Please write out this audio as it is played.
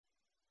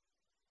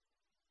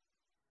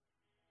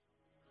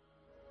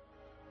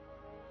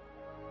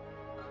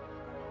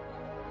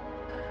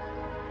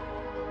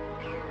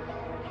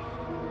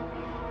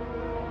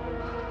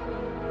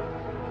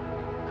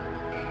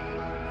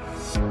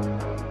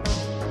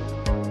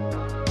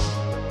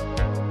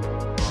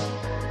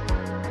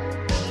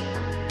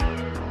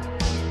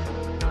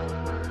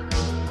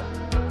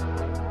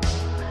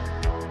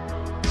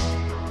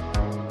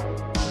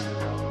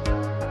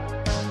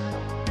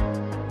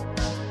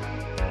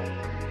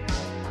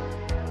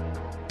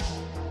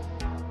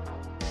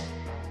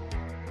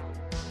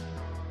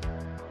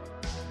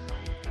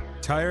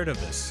Tired of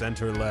the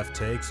center-left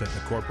takes of the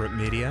corporate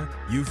media?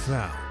 You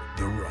found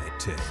the right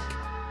take.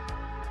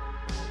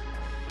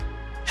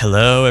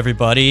 Hello,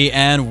 everybody,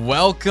 and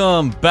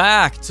welcome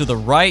back to The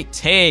Right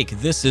Take.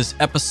 This is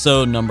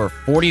episode number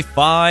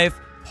 45,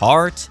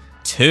 part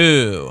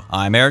 2.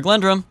 I'm Eric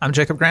Lendrum. I'm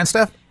Jacob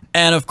Grandstaff.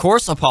 And, of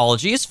course,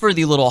 apologies for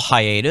the little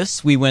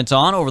hiatus we went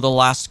on over the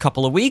last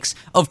couple of weeks.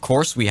 Of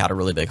course, we had a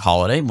really big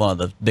holiday, one of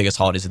the biggest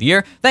holidays of the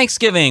year,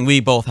 Thanksgiving. We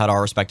both had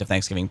our respective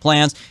Thanksgiving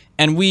plans,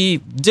 and we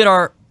did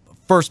our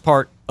first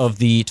part of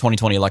the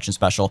 2020 election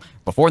special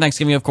before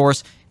Thanksgiving, of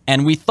course.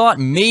 And we thought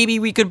maybe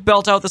we could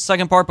belt out the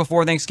second part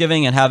before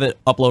Thanksgiving and have it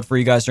upload for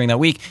you guys during that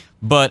week.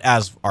 But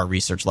as our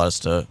research led us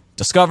to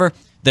discover,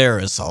 there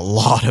is a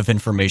lot of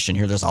information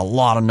here. There's a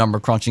lot of number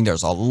crunching.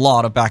 There's a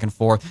lot of back and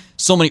forth.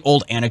 So many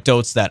old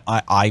anecdotes that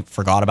I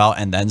forgot about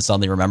and then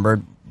suddenly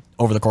remembered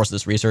over the course of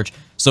this research.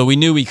 So we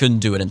knew we couldn't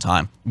do it in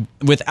time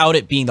without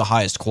it being the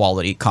highest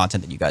quality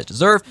content that you guys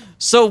deserve.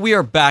 So we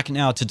are back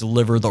now to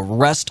deliver the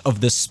rest of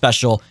this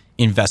special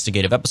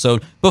investigative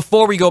episode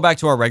before we go back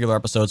to our regular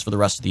episodes for the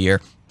rest of the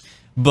year.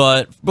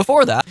 But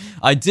before that,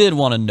 I did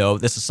want to note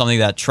this is something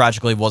that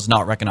tragically was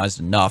not recognized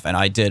enough, and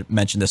I did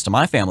mention this to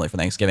my family for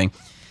Thanksgiving.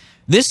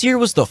 This year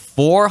was the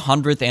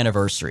 400th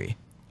anniversary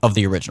of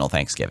the original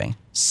Thanksgiving.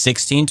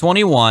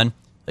 1621,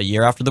 a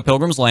year after the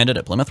Pilgrims landed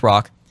at Plymouth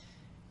Rock,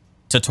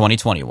 to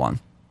 2021.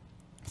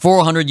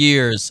 400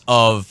 years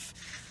of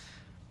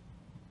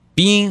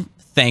being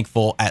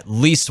thankful at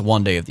least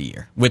one day of the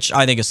year, which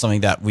I think is something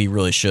that we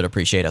really should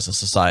appreciate as a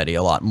society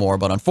a lot more.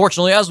 But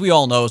unfortunately, as we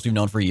all know, as we've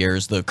known for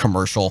years, the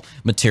commercial,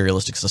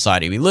 materialistic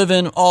society we live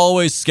in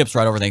always skips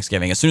right over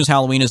Thanksgiving. As soon as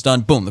Halloween is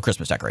done, boom, the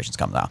Christmas decorations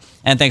come out.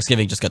 And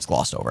Thanksgiving just gets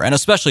glossed over. And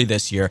especially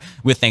this year,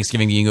 with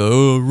Thanksgiving being a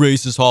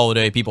racist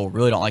holiday, people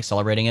really don't like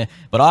celebrating it.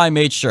 But I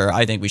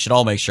think we should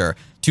all make sure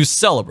to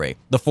celebrate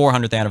the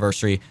 400th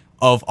anniversary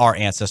of our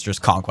ancestors'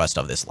 conquest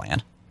of this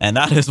land. And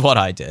that is what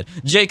I did.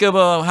 Jacob,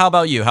 how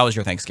about you? How was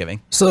your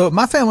Thanksgiving? So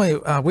my family,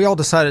 we all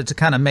decided to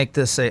kind of make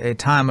this a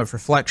time of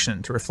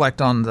reflection, to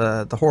reflect on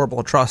the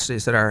horrible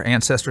atrocities that our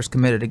ancestors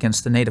committed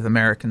against the Native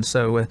Americans.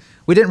 So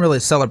we didn't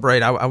really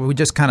celebrate. We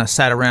just kind of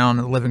sat around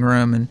in the living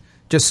room and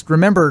just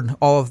remembered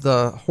all of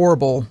the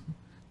horrible,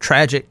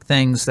 tragic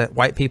things that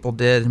white people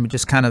did. And we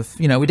just kind of,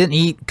 we didn't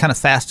eat, kind of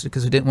fasted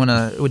because we didn't want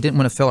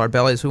to fill our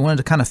bellies. We wanted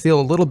to kind of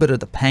feel a little bit of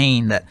the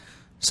pain that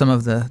some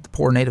of the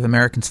poor Native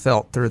Americans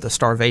felt through the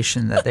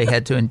starvation that they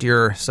had to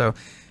endure. So,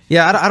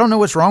 yeah, I don't know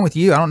what's wrong with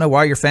you. I don't know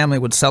why your family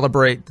would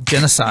celebrate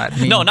genocide.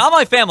 I mean, no, not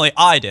my family.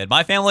 I did.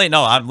 My family,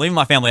 no, I'm leaving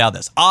my family out of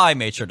this. I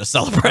made sure to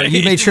celebrate.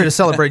 You made sure to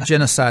celebrate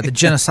genocide, the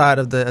genocide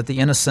of the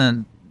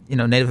innocent,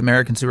 Native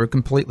Americans who were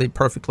completely,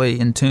 perfectly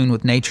in tune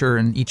with nature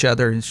and each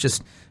other. It's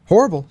just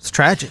horrible. It's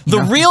tragic.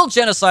 The real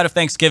genocide of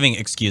Thanksgiving,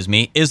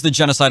 is the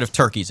genocide of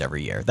turkeys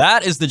every year.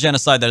 That is the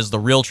genocide that is the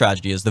real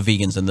tragedy, as the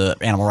vegans and the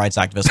animal rights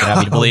activists would have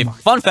you to believe.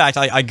 Fun fact,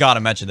 I gotta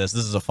mention this.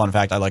 This is a fun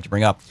fact I'd like to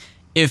bring up.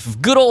 If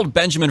good old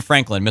Benjamin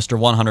Franklin, Mr.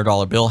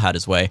 $100 bill, had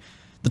his way,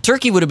 the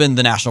turkey would have been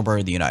the national bird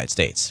of the United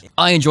States.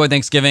 I enjoy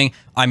Thanksgiving.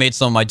 I made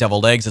some of my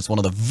deviled eggs. It's one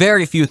of the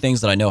very few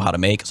things that I know how to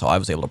make, so I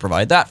was able to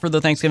provide that for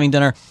the Thanksgiving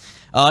dinner.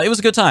 It was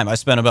a good time. I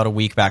spent about a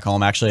week back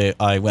home. Actually,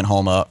 I went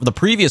home the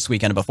previous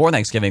weekend before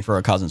Thanksgiving for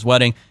a cousin's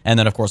wedding, and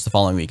then, of course, the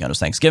following weekend was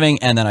Thanksgiving,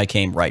 and then I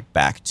came right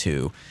back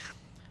to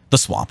the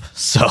swamp.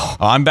 So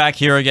I'm back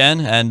here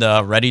again and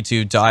ready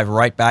to dive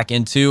right back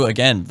into,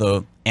 again,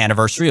 the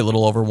anniversary, a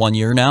little over 1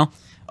 year now,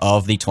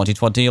 of the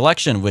 2020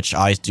 election, which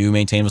I do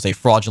maintain was a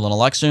fraudulent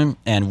election,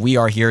 and we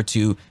are here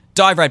to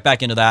dive right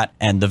back into that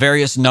and the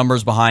various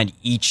numbers behind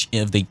each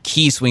of the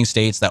key swing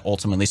states that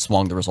ultimately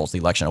swung the results of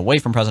the election away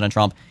from President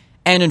Trump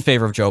and in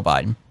favor of Joe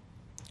Biden.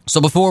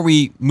 So before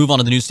we move on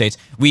to the new states,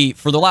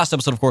 for the last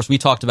episode, of course, we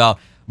talked about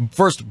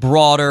first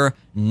broader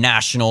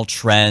national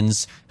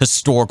trends,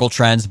 historical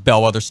trends,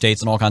 bellwether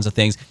states, and all kinds of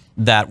things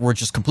that were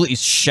just completely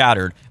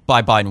shattered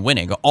by Biden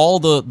winning. All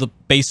the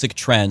basic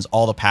trends,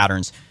 all the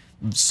patterns,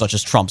 such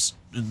as Trump's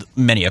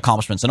many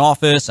accomplishments in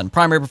office and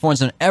primary performance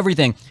and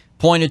everything,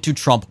 pointed to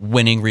Trump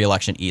winning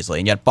re-election easily.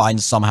 And yet Biden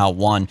somehow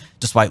won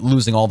despite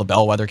losing all the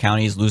bellwether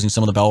counties, losing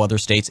some of the bellwether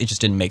states. It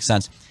just didn't make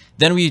sense.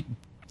 Then we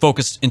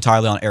focused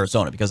entirely on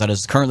Arizona because that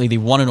is currently the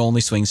one and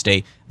only swing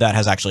state that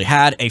has actually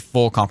had a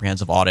full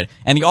comprehensive audit.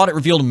 And the audit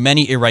revealed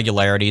many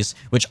irregularities,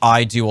 which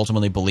I do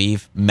ultimately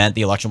believe meant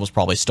the election was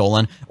probably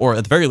stolen, or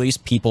at the very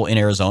least, people in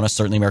Arizona,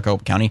 certainly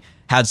Maricopa County,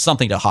 had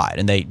something to hide,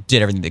 and they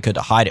did everything they could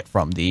to hide it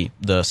from the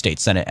state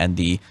Senate and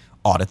the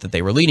audit that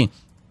they were leading.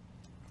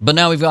 But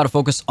now we've got to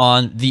focus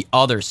on the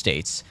other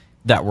states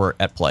that were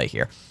at play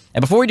here.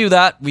 And before we do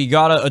that, we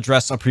got to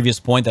address a previous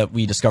point that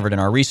we discovered in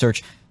our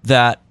research,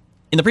 that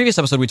in the previous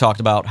episode, we talked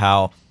about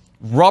how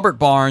Robert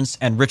Barnes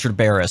and Richard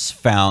Barris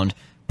found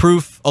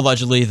proof,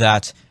 allegedly,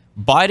 that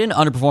Biden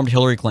underperformed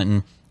Hillary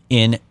Clinton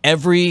in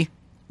every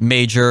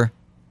major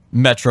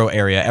metro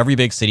area, every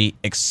big city,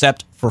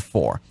 except for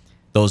 4.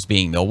 Those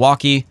being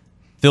Milwaukee,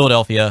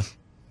 Philadelphia,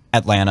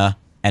 Atlanta,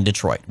 and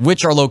Detroit,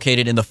 which are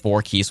located in the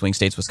 4 key swing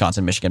states,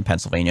 Wisconsin, Michigan,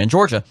 Pennsylvania, and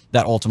Georgia,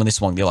 that ultimately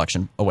swung the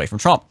election away from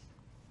Trump.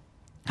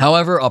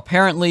 However,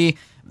 apparently,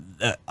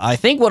 I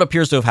think what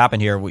appears to have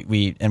happened here,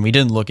 we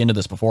didn't look into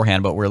this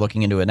beforehand, but we're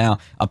looking into it now.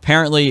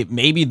 Apparently,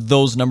 maybe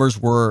those numbers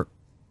were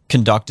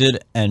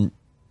conducted and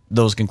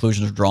those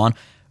conclusions were drawn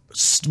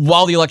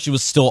while the election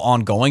was still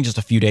ongoing, just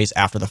a few days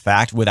after the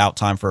fact, without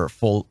time for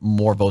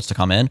more votes to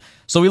come in.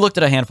 So we looked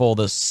at a handful of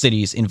the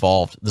cities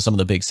involved, some of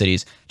the big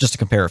cities, just to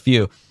compare a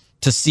few,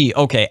 to see,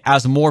 okay,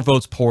 as more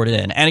votes poured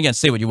in, and again,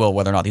 say what you will,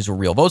 whether or not these were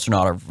real votes or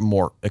not, or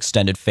more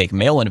extended fake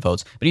mail-in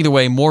votes, but either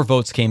way, more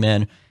votes came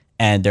in,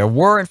 and there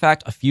were, in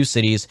fact, a few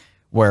cities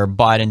where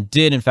Biden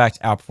did, in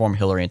fact, outperform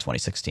Hillary in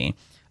 2016.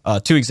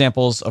 Two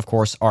examples, of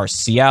course, are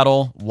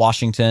Seattle,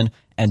 Washington,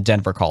 and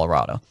Denver,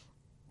 Colorado.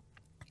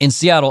 In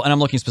Seattle, and I'm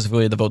looking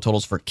specifically at the vote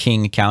totals for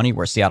King County,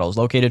 where Seattle is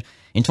located,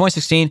 in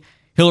 2016,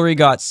 Hillary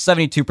got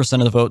 72%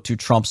 of the vote to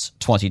Trump's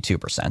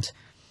 22%.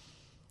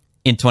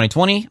 In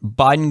 2020,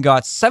 Biden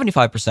got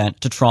 75%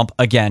 to Trump,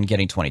 again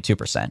getting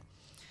 22%.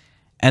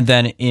 And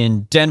then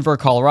in Denver,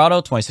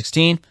 Colorado,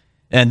 2016,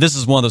 and this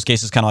is one of those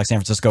cases kind of like San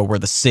Francisco where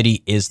the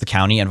city is the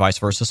county and vice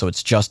versa, so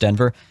it's just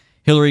Denver.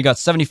 Hillary got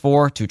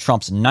 74 to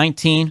Trump's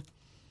 19.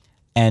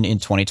 And in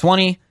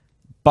 2020,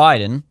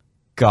 Biden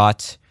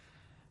got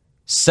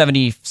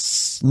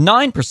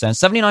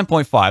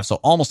 79.5, so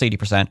almost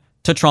 80%,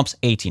 to Trump's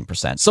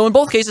 18%. So in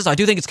both cases, I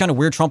do think it's kind of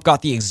weird. Trump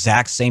got the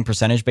exact same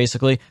percentage,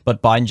 basically, but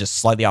Biden just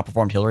slightly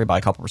outperformed Hillary by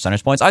a couple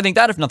percentage points. I think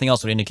that, if nothing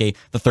else, would indicate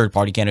the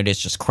third-party candidates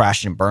just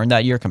crashed and burned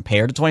that year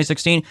compared to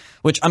 2016,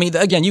 which, I mean,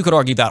 again, you could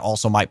argue that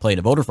also might play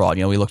into voter fraud.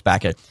 You know, we looked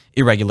back at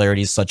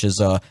irregularities such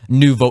as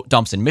new vote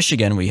dumps in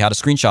Michigan. We had a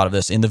screenshot of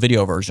this in the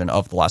video version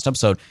of the last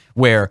episode,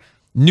 where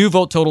new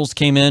vote totals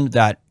came in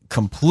that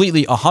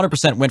completely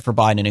 100% went for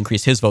Biden and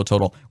increased his vote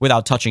total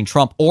without touching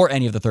Trump or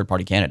any of the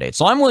third-party candidates.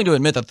 So I'm willing to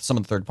admit that some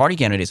of the third-party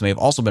candidates may have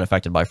also been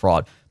affected by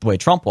fraud the way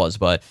Trump was,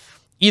 but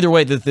either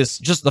way, that this,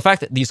 just the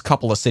fact that these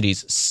couple of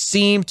cities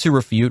seem to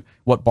refute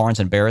what Barnes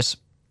and Barris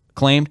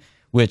claimed,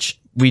 which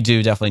we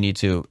do definitely need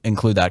to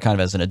include that kind of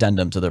as an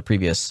addendum to the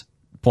previous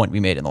point we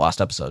made in the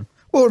last episode.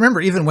 Well,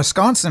 remember, even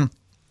Wisconsin,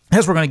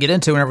 as we're going to get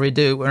into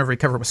whenever we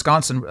cover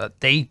Wisconsin,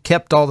 they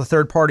kept all the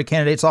third-party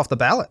candidates off the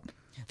ballot.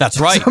 That's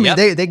right. So, I mean,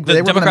 they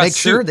were going to make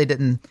sure they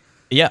didn't.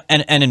 Yeah,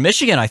 and in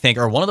Michigan, I think,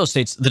 or one of those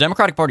states, the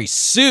Democratic Party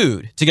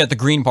sued to get the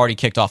Green Party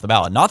kicked off the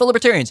ballot. Not the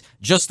Libertarians,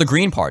 just the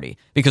Green Party,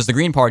 because the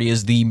Green Party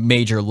is the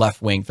major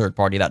left-wing third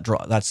party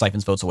that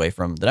siphons votes away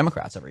from the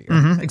Democrats every year.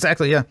 Mm-hmm,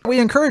 exactly, yeah. We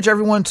encourage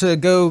everyone to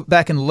go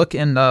back and look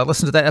and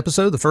listen to that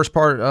episode, the first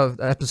part of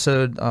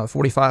episode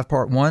 45,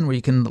 part 1, where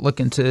you can look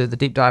into the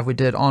deep dive we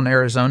did on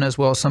Arizona, as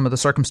well as some of the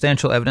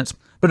circumstantial evidence.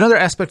 But another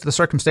aspect of the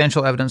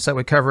circumstantial evidence that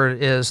we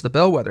covered is the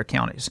bellwether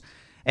counties.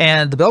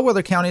 And the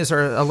bellwether counties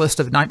are a list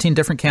of 19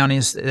 different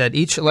counties that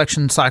each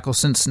election cycle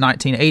since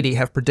 1980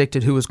 have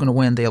predicted who was going to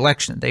win the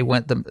election.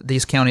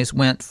 These counties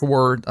went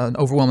for an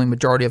overwhelming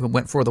majority of them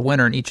went for the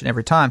winner in each and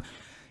every time.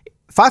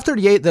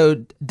 538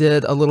 though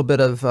did a little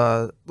bit of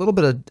a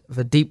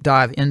deep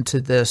dive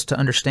into this to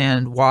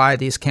understand why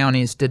these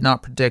counties did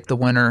not predict the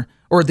winner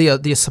or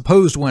the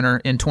supposed winner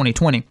in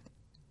 2020.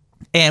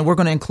 And we're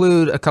going to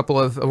include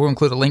we'll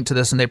include a link to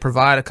this, and they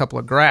provide a couple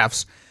of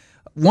graphs.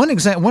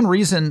 One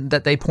reason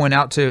that they point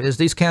out to is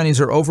these counties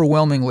are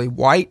overwhelmingly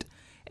white,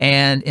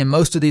 and in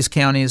most of these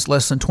counties,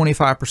 less than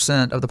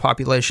 25% of the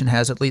population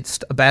has at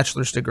least a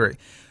bachelor's degree.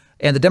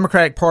 And the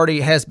Democratic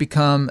Party has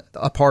become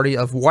a party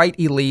of white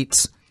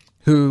elites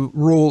who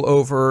rule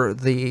over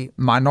the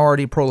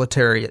minority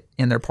proletariat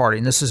in their party.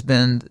 And this has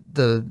been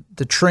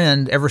the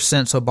trend ever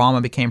since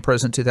Obama became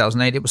president in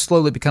 2008. It was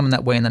slowly becoming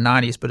that way in the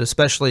 90s, but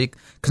especially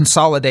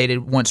consolidated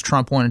once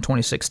Trump won in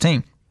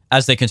 2016.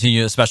 As they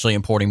continue, especially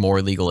importing more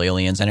illegal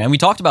aliens. And we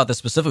talked about this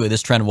specifically.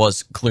 This trend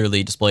was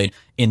clearly displayed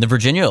in the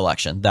Virginia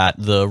election, that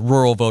the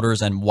rural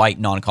voters and white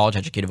non-college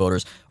educated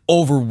voters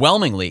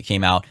overwhelmingly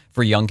came out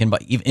for Youngkin,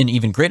 but in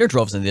even greater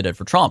droves than they did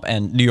for Trump.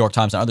 And New York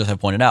Times and others have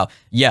pointed out,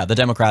 yeah, the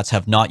Democrats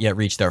have not yet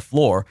reached their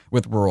floor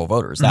with rural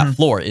voters. That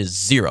floor is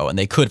zero, and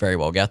they could very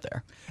well get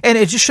there. And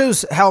it just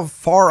shows how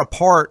far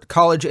apart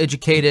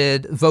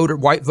college-educated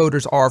white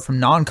voters are from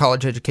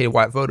non-college educated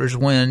white voters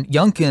when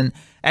Youngkin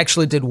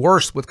actually did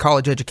worse with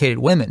college-educated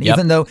women,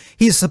 even though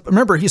he's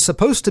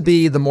supposed to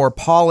be the more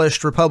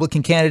polished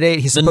Republican candidate.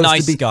 He's the supposed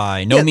nice to be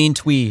guy, no mean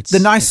tweets. The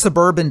nice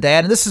suburban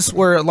dad. And this is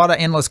where a lot of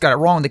analysts got it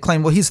wrong. They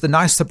claim, well, he's the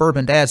nice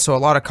suburban dad, so a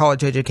lot of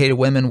college-educated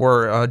women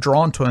were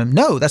drawn to him.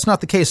 No, that's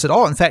not the case at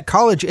all. In fact,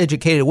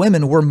 college-educated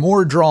women were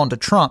more drawn to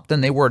Trump than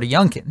they were to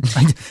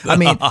Youngkin. I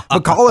mean,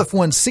 McAuliffe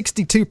won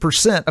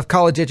 62% of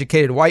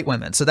college-educated white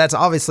women, so that's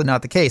obviously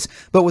not the case.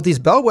 But with these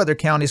bellwether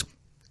counties,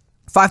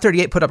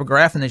 538 put up a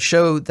graph, and they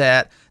showed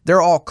that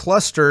they're all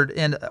clustered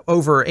in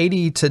over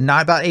 80 to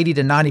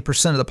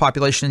 90% of the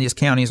population in these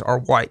counties are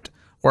white,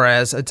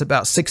 whereas it's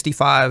about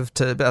 65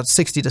 to about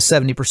 60 to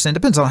 70%.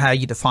 Depends on how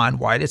you define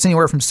white. It's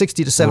anywhere from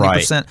 60 to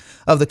 70%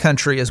 of the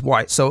country is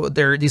white. So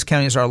these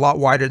counties are a lot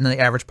whiter than the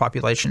average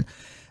population.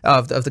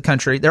 of the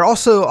country. They're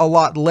also a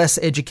lot less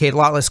educated, a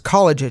lot less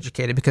college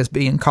educated, because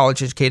being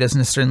college educated doesn't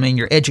necessarily mean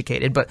you're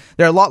educated, but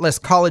they're a lot less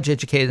college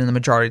educated than the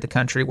majority of the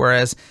country,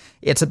 whereas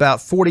it's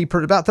about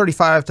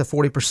 35 to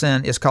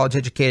 40% is college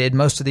educated.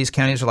 Most of these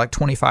counties are like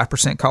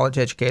 25% college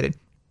educated.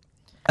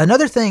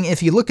 Another thing,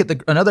 if you look at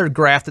another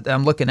graph that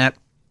I'm looking at,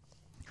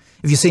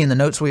 if you see in the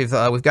notes we've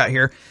got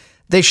here,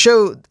 they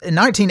show in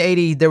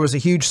 1980 there was a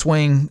huge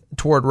swing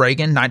toward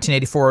Reagan.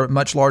 1984, a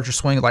much larger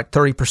swing, like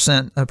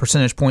 30%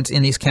 percentage points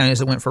in these counties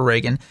that went for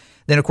Reagan.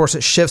 Then, of course,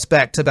 it shifts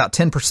back to about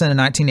 10% in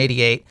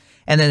 1988,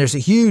 and then there's a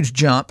huge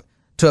jump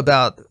to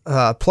about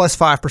plus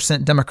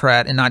 5%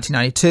 Democrat in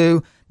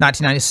 1992.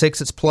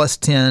 1996, it's plus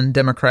 10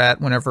 Democrat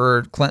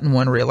whenever Clinton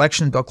won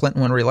re-election, Bill Clinton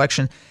won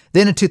re-election.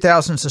 Then in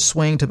 2000, it's a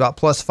swing to about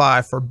plus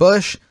 5 for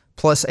Bush,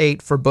 plus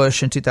 8 for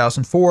Bush in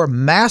 2004.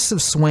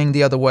 Massive swing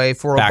the other way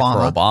for Back Obama.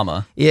 for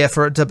Obama. Yeah,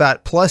 to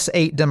about plus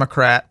 8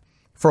 Democrat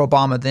for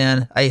Obama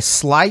then. A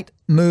slight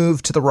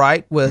move to the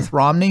right with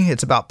Romney.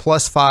 It's about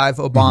plus 5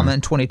 Obama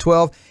in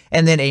 2012.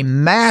 And then a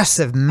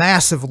massive,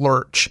 massive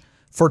lurch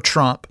for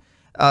Trump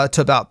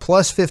to about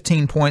plus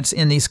 15 points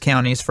in these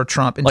counties for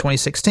Trump in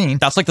 2016.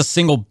 That's like the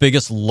single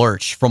biggest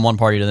lurch from one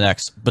party to the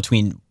next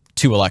between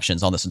two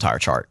elections on this entire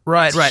chart.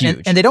 Right.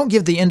 Huge. And they don't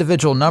give the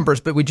individual numbers,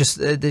 but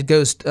it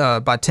goes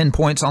by 10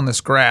 points on this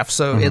graph.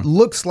 So it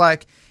looks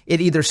like it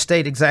either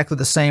stayed exactly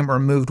the same or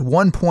moved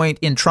 1 point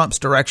in Trump's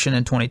direction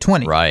in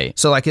 2020. Right.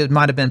 So like it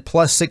might have been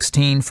plus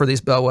 16 for these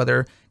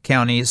bellwether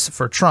counties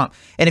for Trump.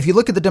 And if you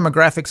look at the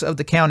demographics of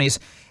the counties,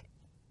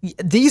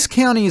 these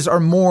counties are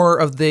more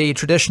of the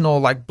traditional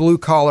like blue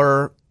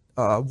collar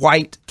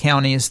white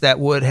counties that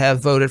would have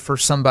voted for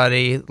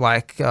somebody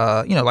like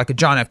like a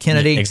John F.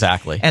 Kennedy,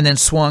 exactly, and then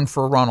swung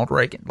for Ronald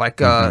Reagan, like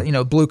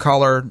blue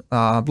collar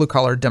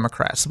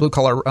Democrats, blue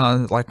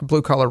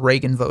collar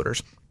Reagan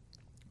voters.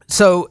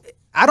 So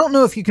I don't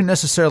know if you can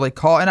necessarily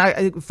call, and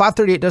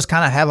 538 does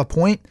kind of have a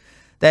point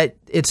that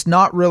it's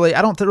not really,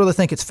 I don't really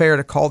think it's fair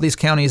to call these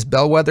counties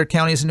bellwether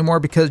counties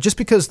anymore, because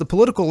the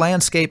political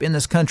landscape in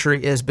this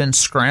country has been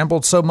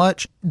scrambled so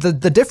much. The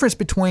difference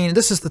between,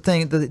 this is the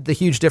thing, the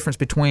huge difference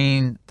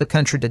between the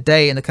country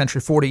today and the country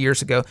 40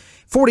 years ago.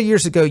 40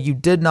 years ago, you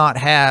did not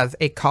have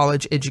a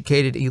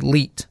college-educated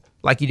elite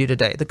like you do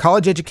today. The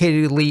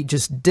college-educated elite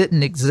just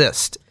didn't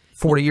exist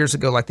 40 years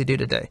ago like they do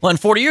today. Well, and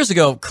 40 years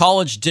ago,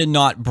 college did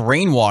not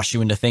brainwash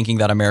you into thinking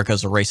that America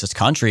is a racist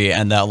country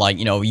and that,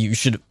 you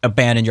should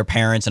abandon your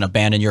parents and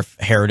abandon your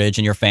heritage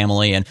and your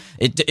family. And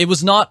it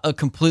was not a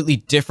completely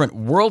different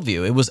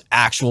worldview. It was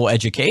actual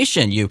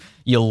education. You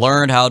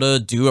learned how to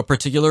do a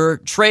particular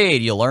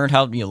trade. You went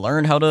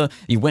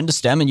into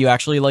STEM and you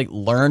actually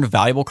learned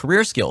valuable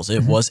career skills.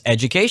 It was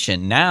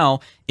education.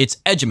 Now it's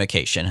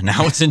edumacation.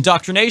 Now it's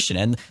indoctrination.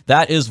 And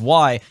that is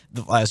why,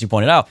 as you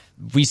pointed out,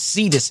 we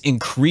see this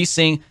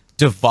increasing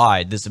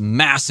divide, this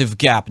massive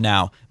gap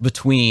now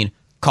between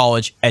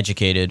college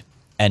educated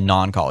and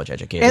non-college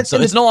educated.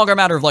 And it's no longer a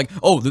matter of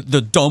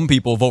the dumb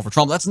people vote for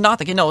Trump. That's not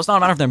the case. No, it's not a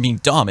matter of them being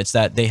dumb. It's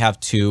that they have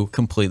two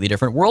completely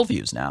different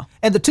worldviews now.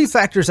 And the two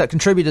factors that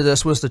contributed to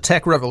this was the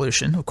tech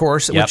revolution, of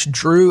course, which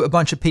drew a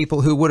bunch of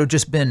people who would have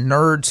just been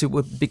nerds who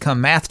would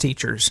become math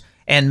teachers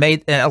and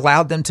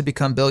allowed them to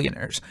become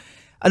billionaires.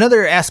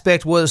 Another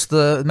aspect was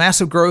the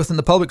massive growth in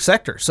the public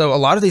sector. So a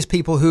lot of these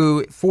people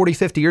who 40,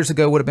 50 years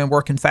ago would have been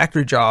working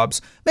factory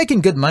jobs, making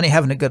good money,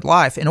 having a good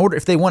life,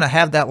 if they want to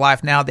have that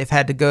life now, they've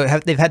had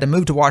to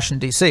move to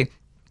Washington, D.C.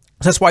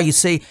 That's why you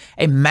see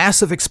a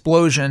massive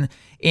explosion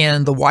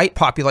in the white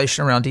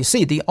population around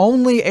D.C. The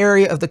only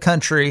area of the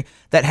country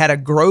that had a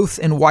growth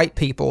in white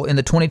people in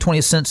the 2020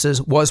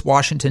 census was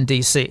Washington,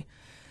 D.C.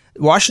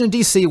 Washington,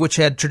 D.C., which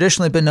had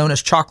traditionally been known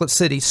as Chocolate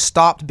City,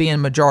 stopped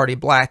being majority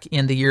black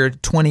in the year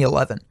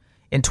 2011.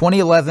 In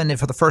 2011,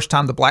 for the first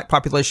time, the black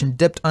population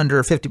dipped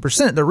under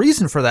 50%. The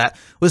reason for that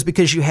was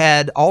because you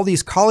had all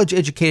these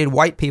college-educated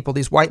white people,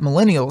 these white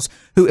millennials,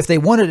 who, if they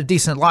wanted a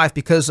decent life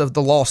because of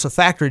the loss of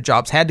factory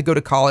jobs, had to go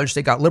to college.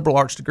 They got liberal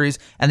arts degrees,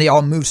 and they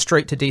all moved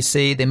straight to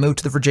D.C. They moved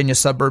to the Virginia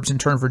suburbs and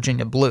turned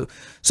Virginia blue.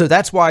 So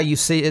that's why you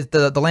see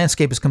the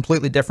landscape is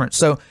completely different.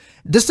 So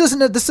this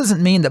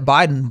doesn't mean that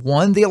Biden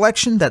won the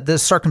election, that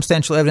this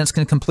circumstantial evidence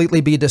can completely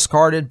be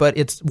discarded, but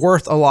it's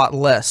worth a lot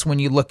less when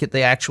you look at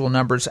the actual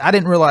numbers. I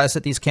didn't realize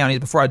that these counties,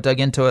 before I dug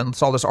into it and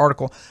saw this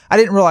article, I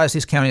didn't realize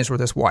these counties were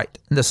this white.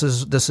 And this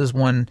is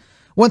one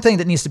thing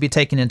that needs to be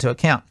taken into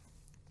account.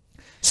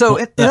 So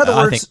in other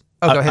words,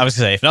 go ahead. I was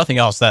going to say, if nothing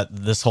else, that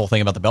this whole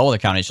thing about the bellwether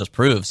counties just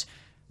proves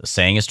the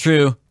saying is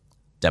true.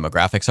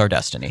 Demographics are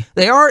destiny.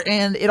 They are,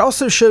 and it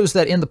also shows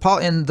that in the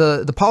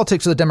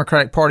politics of the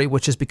Democratic Party,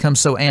 which has become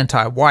so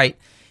anti-white,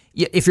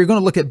 if you're going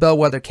to look at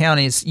bellwether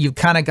counties, you've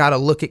kind of got to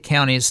look at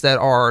counties that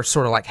are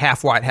sort of like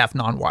half white, half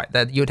non-white.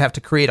 That you would have to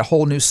create a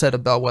whole new set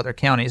of bellwether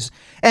counties,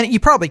 and you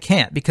probably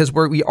can't because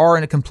we are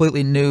in a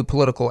completely new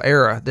political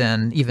era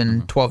than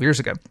even 12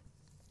 years ago.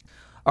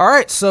 All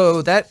right,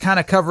 so that kind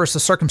of covers the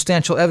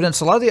circumstantial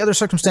evidence. A lot of the other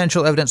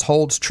circumstantial evidence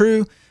holds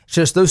true. It's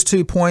just those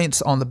 2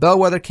 points on the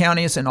bellwether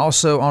counties and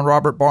also on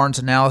Robert Barnes'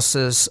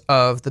 analysis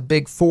of the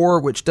Big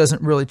Four, which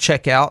doesn't really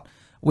check out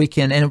we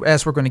can, and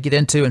as we're going to get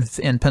into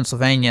in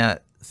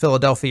Pennsylvania,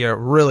 Philadelphia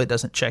really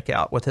doesn't check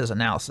out with his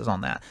analysis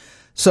on that.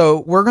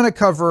 So we're going to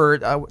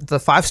cover the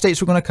 5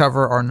 states we're going to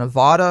cover are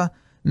Nevada,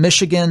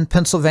 Michigan,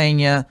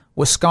 Pennsylvania,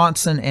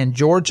 Wisconsin, and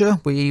Georgia.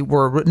 We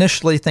were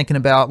initially thinking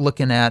about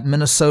looking at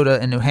Minnesota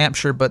and New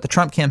Hampshire, but the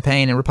Trump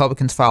campaign and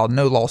Republicans filed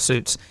no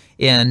lawsuits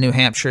in New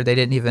Hampshire. They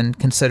didn't even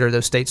consider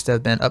those states to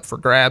have been up for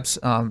grabs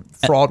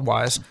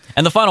fraud-wise.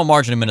 And the final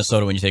margin in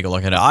Minnesota, when you take a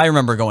look at it, I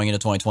remember going into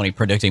 2020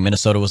 predicting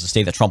Minnesota was the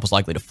state that Trump was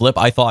likely to flip.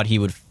 I thought he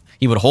would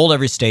hold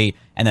every state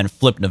and then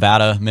flip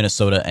Nevada,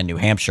 Minnesota, and New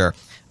Hampshire.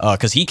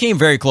 Because he came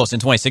very close in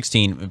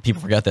 2016.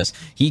 People forget this.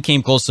 He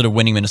came closer to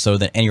winning Minnesota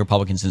than any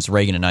Republican since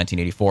Reagan in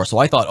 1984. So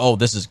I thought, oh,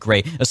 this is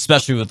great,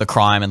 especially with the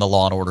crime and the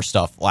law and order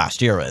stuff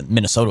last year.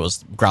 Minnesota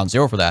was ground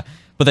zero for that.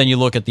 But then you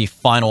look at the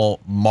final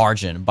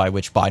margin by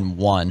which Biden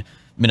won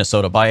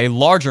Minnesota by a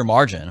larger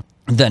margin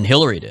than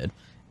Hillary did.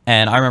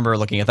 And I remember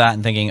looking at that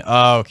and thinking,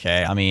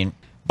 okay, I mean,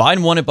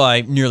 Biden won it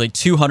by nearly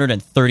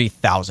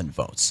 230,000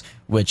 votes,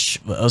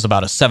 which was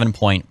about a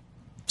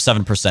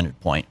 7.7 percentage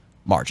point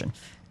margin.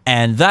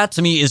 And that,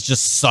 to me, is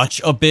just such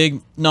a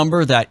big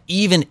number that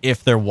even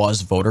if there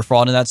was voter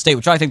fraud in that state,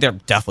 which I think there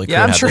definitely could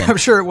have been. I'm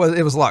sure it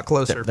was a lot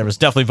closer. There was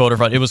definitely voter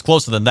fraud. It was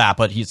closer than that,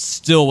 but he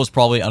still was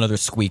probably another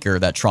squeaker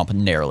that Trump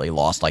narrowly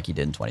lost like he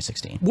did in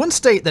 2016. One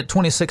state that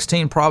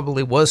 2016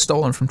 probably was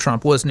stolen from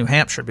Trump was New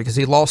Hampshire, because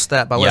he lost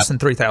that by less than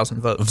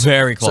 3,000 votes.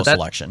 Very close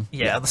election.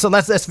 Yeah, so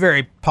that's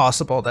very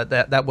possible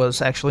that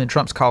was actually in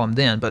Trump's column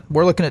then. But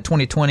we're looking at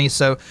 2020,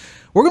 so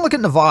we're going to look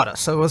at Nevada.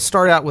 So let's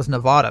start out with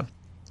Nevada.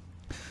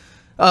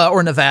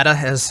 Or Nevada,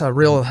 as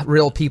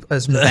real people,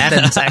 as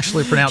Nevadans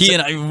actually pronounce he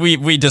it. And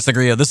we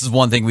disagree. This is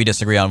one thing we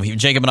disagree on.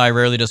 Jacob and I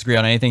rarely disagree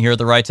on anything here at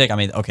The Right Take. I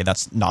mean, okay,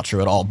 that's not true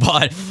at all.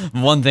 But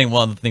one of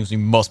the things we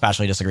most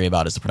passionately disagree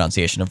about is the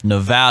pronunciation of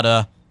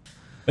Nevada.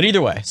 But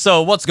either way,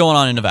 so what's going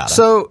on in Nevada?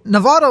 So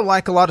Nevada,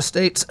 like a lot of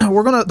states,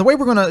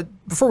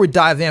 before we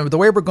dive in, the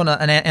way we're gonna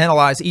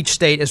analyze each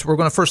state is we're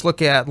gonna first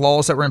look at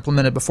laws that were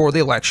implemented before the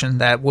election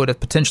that would have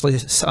potentially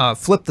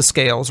flipped the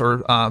scales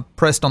or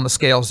pressed on the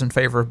scales in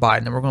favor of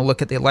Biden. And we're gonna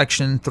look at the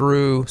election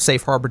through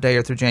Safe Harbor Day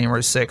or through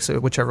January 6th,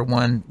 whichever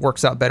one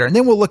works out better. And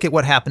then we'll look at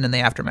what happened in the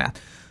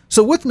aftermath.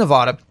 So with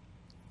Nevada,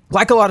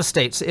 like a lot of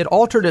states, it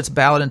altered its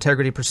ballot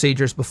integrity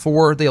procedures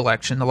before the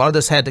election. A lot of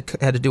this had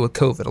to do with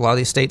COVID. A lot of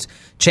these states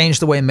changed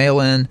the way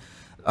mail-in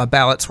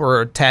ballots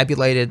were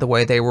tabulated, the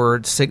way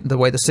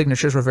the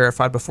signatures were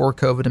verified before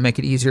COVID to make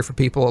it easier for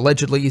people,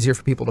 allegedly easier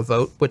for people to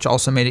vote, which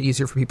also made it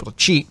easier for people to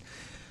cheat.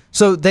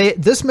 So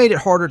this made it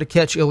harder to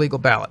catch illegal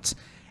ballots.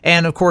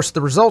 And of course,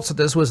 the results of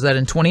this was that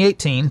in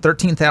 2018,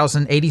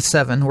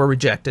 13,087 were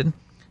rejected.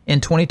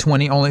 In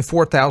 2020, only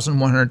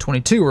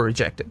 4,122 were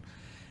rejected.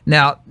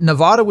 Now,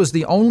 Nevada was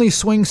the only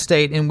swing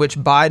state in which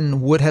Biden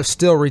would have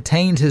still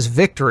retained his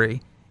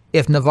victory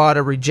if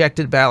Nevada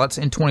rejected ballots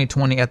in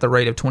 2020 at the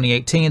rate of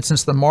 2018,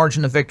 since the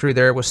margin of victory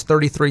there was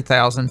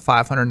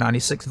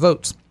 33,596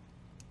 votes.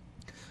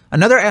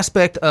 Another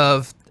aspect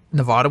of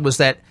Nevada was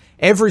that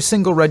every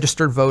single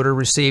registered voter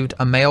received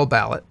a mail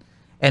ballot,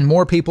 and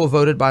more people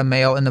voted by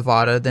mail in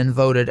Nevada than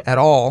voted at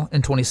all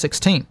in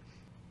 2016.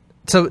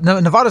 So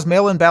Nevada's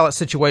mail-in ballot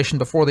situation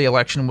before the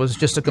election was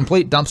just a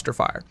complete dumpster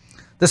fire.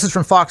 This is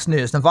from Fox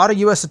News. Nevada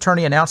U.S.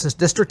 Attorney announces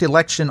district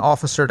election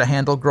officer to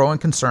handle growing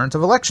concerns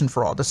of election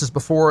fraud. This is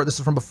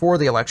from before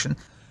the election.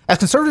 As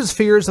conservatives'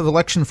 fears of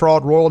election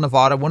fraud roil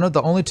Nevada, one of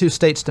the only 2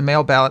 states to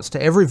mail ballots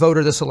to every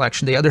voter this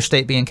election, the other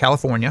state being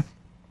California,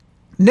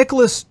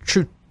 Nicholas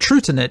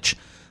Trutanich,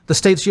 the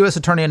state's U.S.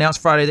 attorney,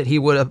 announced Friday that he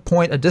would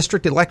appoint a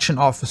district election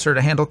officer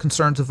to handle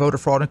concerns of voter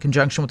fraud in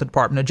conjunction with the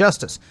Department of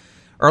Justice.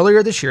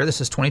 Earlier this year,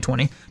 this is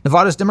 2020,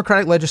 Nevada's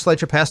Democratic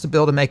legislature passed a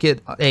bill to make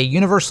it a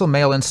universal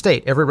mail-in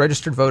state. Every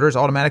registered voter is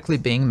automatically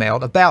being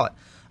mailed a ballot.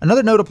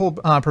 Another notable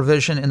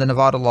provision in the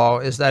Nevada law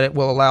is that it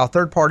will allow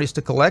third parties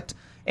to collect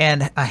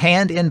and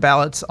hand in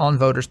ballots on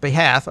voters'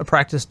 behalf, a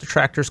practice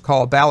detractors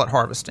call ballot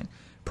harvesting.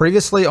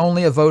 Previously,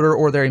 only a voter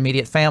or their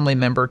immediate family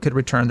member could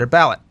return their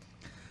ballot.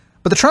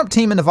 But the Trump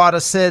team in Nevada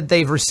said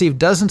they've received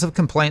dozens of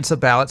complaints of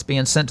ballots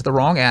being sent to the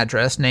wrong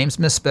address, names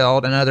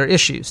misspelled, and other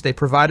issues. They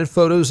provided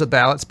photos of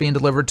ballots being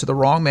delivered to the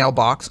wrong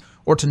mailbox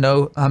or to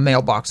no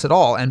mailbox at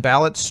all, and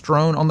ballots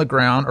strewn on the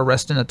ground or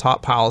resting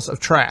atop piles of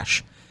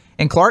trash.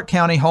 In Clark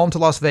County, home to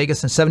Las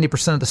Vegas and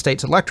 70% of the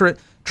state's electorate,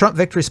 Trump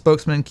victory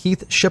spokesman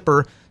Keith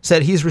Schipper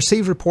said he's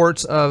received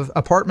reports of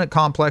apartment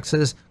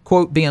complexes,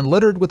 quote, being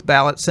littered with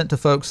ballots sent to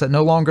folks that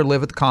no longer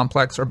live at the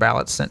complex or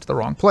ballots sent to the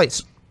wrong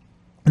place.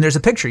 And there's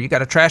a picture. You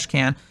got a trash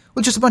can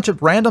with just a bunch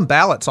of random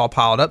ballots all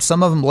piled up,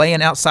 some of them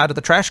laying outside of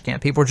the trash can.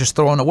 People were just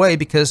throwing away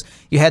because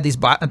you had these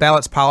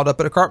ballots piled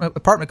up at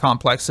apartment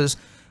complexes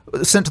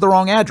sent to the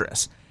wrong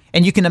address.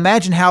 And you can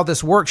imagine how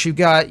this works. You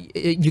got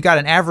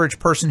an average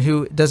person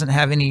who doesn't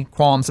have any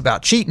qualms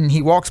about cheating.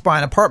 He walks by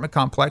an apartment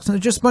complex and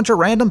there's just a bunch of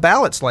random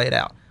ballots laid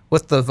out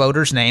with the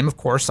voter's name, of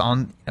course,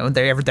 on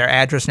their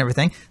address and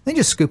everything. They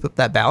just scoop up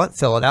that ballot,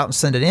 fill it out, and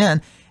send it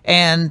in.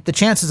 And the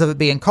chances of it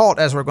being caught,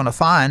 as we're going to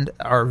find,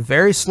 are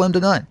very slim to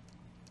none.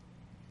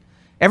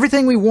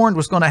 Everything we warned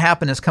was going to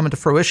happen is coming to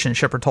fruition,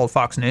 Schipper told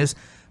Fox News.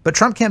 But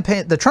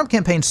the Trump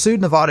campaign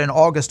sued Nevada in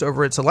August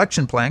over its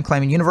election plan,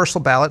 claiming universal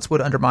ballots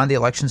would undermine the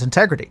election's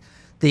integrity.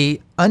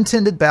 The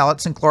untended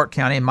ballots in Clark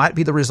County might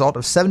be the result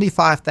of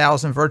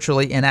 75,000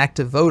 virtually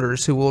inactive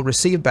voters who will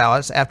receive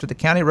ballots after the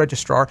county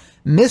registrar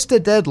missed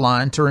a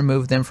deadline to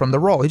remove them from the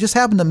roll. He just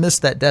happened to miss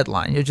that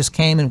deadline. It just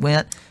came and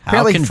went.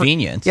 How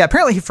convenient.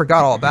 Apparently he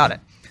forgot all about it.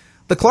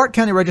 The Clark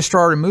County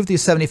registrar removed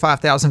these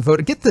 75,000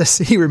 voters. Get this.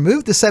 He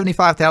removed the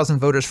 75,000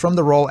 voters from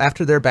the roll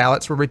after their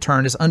ballots were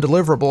returned as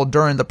undeliverable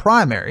during the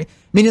primary,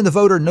 meaning the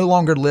voter no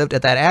longer lived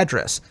at that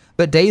address.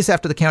 But days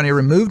after the county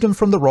removed them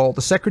from the roll,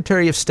 the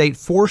Secretary of State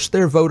forced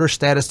their voter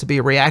status to be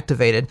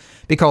reactivated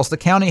because the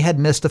county had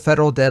missed a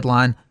federal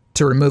deadline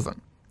to remove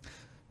them.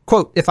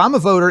 Quote, if I'm a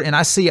voter and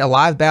I see a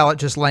live ballot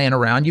just laying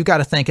around, you got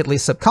to think at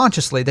least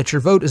subconsciously that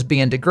your vote is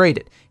being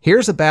degraded.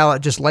 Here's a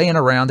ballot just laying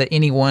around that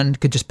anyone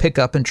could just pick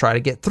up and try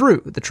to get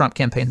through, the Trump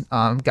campaign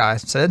guy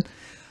said.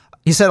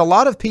 He said a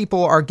lot of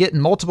people are getting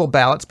multiple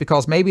ballots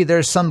because maybe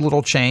there's some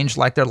little change,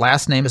 like their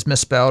last name is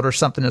misspelled or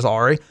something is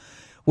Ari.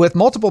 With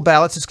multiple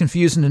ballots, it's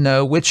confusing to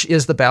know which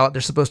is the ballot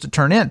they're supposed to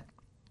turn in.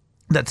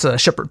 That's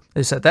Shepard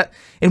who said that.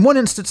 In one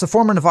instance, a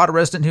former Nevada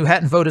resident who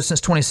hadn't voted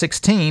since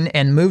 2016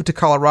 and moved to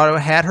Colorado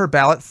had her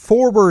ballot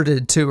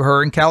forwarded to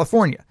her in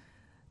California.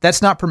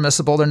 That's not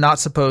permissible. They're not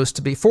supposed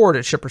to be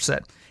forwarded, Shepard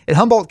said. In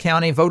Humboldt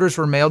County, voters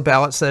were mailed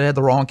ballots that had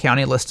the wrong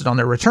county listed on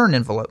their return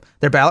envelope.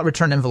 Their ballot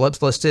return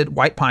envelopes listed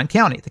White Pine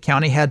County. The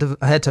county had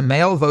to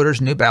mail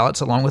voters new ballots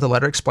along with a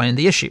letter explaining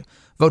the issue.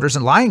 Voters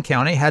in Lyon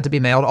County had to be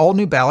mailed all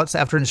new ballots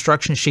after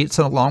instruction sheets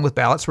along with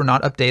ballots were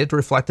not updated to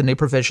reflect the new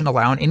provision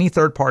allowing any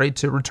third party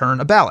to return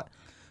a ballot.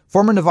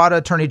 Former Nevada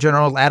Attorney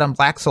General Adam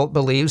Laxalt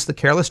believes the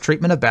careless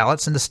treatment of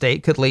ballots in the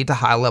state could lead to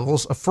high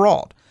levels of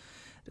fraud.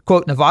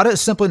 Quote, Nevada is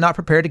simply not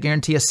prepared to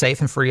guarantee a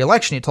safe and free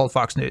election, he told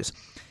Fox News.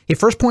 He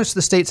first points to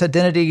the state's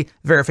identity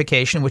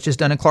verification, which is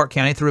done in Clark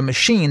County through a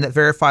machine that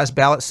verifies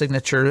ballot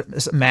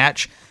signatures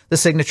match the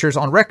signatures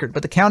on record.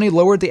 But the county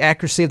lowered the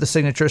accuracy of the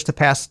signatures to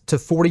pass to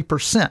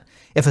 40%.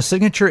 If a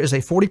signature is a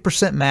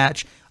 40%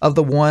 match of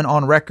the one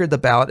on record, the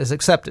ballot is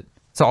accepted.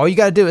 So all you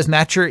got to do is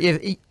match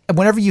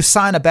whenever you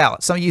sign a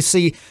ballot. So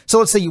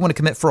let's say you want to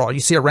commit fraud. You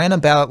see a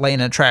random ballot laying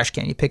in a trash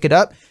can. You pick it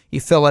up, you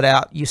fill it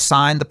out, you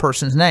sign the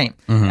person's name.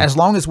 As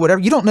long as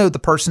you don't know the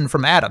person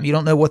from Adam, you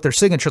don't know what their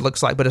signature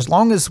looks like, but as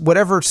long as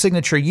whatever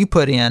signature you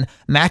put in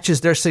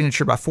matches their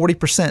signature by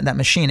 40%, that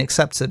machine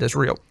accepts it as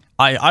real.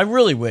 I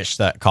really wish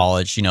that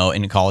college,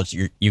 in college,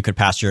 you could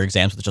pass your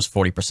exams with just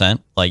 40%.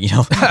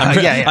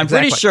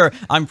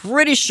 I'm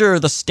pretty sure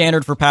the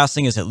standard for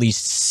passing is at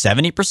least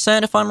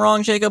 70%, if I'm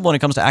wrong, Jacob, when it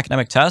comes to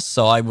academic tests.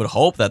 So I would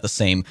hope that the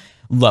same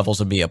levels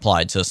would be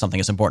applied to something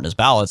as important as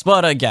ballots.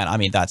 But again,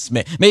 that's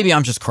maybe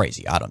I'm just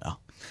crazy. I don't know.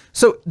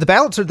 So the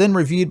ballots are then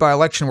reviewed by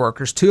election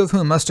workers, two of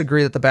whom must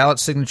agree that the ballot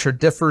signature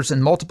differs in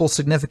multiple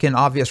significant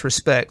obvious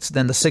respects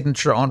than the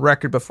signature on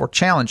record before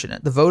challenging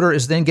it. The voter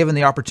is then given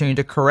the opportunity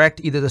to correct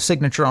either the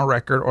signature on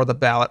record or the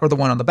ballot or the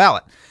one on the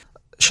ballot.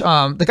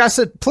 The guy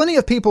said plenty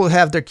of people who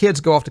have their kids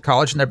go off to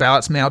college and their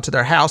ballots mailed to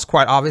their house.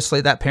 Quite obviously,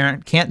 that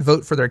parent can't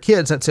vote for their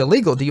kids. That's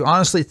illegal. Do you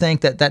honestly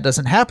think that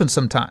doesn't happen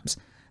sometimes?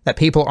 That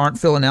people aren't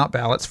filling out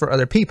ballots for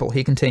other people,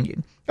 he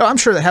continued. Oh, I'm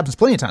sure that happens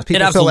plenty of times.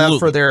 People fill out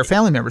for their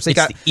family members.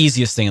 It's the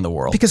easiest thing in the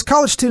world. Because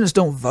college students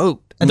don't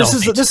vote. And this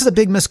is a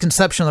big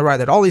misconception on the right,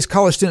 that all these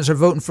college students are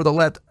voting for the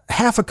left.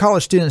 Half of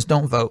college students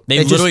don't vote.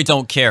 They literally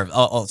don't care.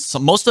 So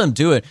most of them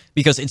do it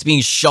because it's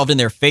being shoved in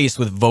their face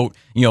with vote,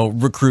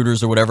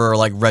 recruiters or whatever, or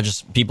like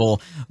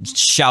people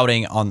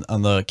shouting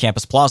on the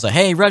campus plaza,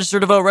 hey, register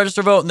to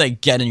vote, and they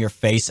get in your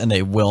face and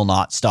they will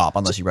not stop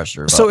unless you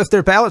register to vote. So if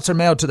their ballots are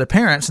mailed to their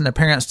parents and their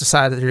parents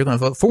decide that they're going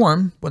to vote for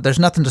them, well, there's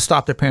nothing to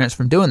stop their parents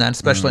from doing that,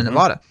 especially in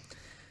Nevada.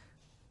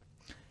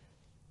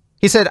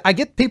 He said, I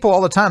get people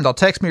all the time. They'll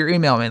text me or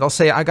email me. They'll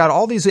say, I got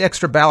all these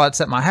extra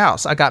ballots at my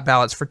house. I got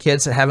ballots for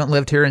kids that haven't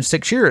lived here in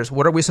 6 years.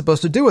 What are we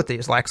supposed to do with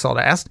these?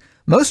 Laxalt asked.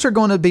 Most are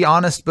going to be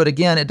honest, but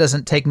again, it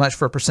doesn't take much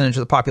for a percentage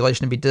of the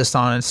population to be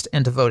dishonest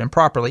and to vote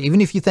improperly. Even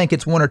if you think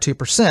it's 1 or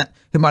 2%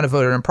 who might have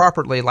voted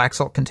improperly,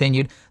 Laxalt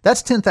continued,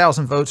 that's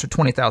 10,000 votes or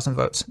 20,000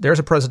 votes. There's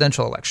a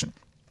presidential election.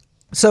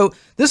 So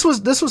this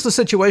was the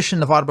situation in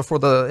Nevada before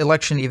the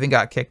election even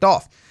got kicked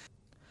off.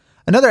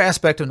 Another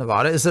aspect of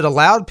Nevada is it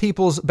allowed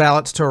people's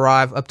ballots to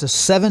arrive up to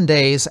 7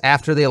 days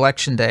after the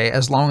election day,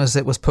 as long as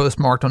it was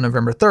postmarked on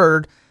November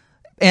 3rd,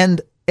 and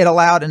it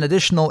allowed an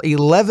additional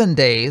 11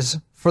 days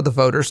for the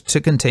voters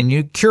to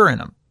continue curing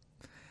them.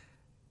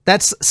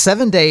 That's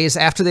 7 days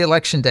after the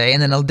election day,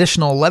 and then an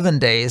additional 11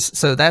 days.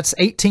 So that's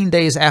 18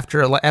 days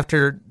after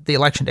the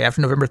election day,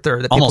 after November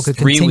 3rd, that people almost could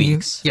 3 continue.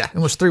 weeks. Yeah,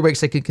 almost 3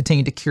 weeks they could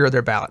continue to cure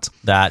their ballots.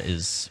 That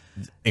is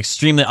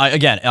extremely.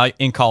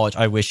 In college,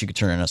 I wish you could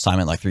turn in an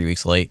assignment like 3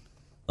 weeks late,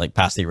 like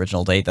past the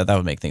original date. That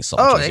would make things so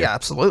much easier. Yeah,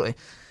 absolutely.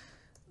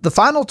 The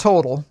final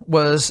total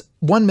was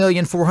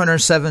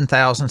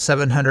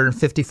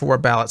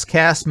 1,407,754 ballots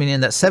cast, meaning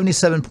that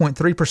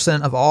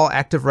 77.3% of all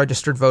active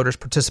registered voters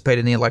participated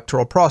in the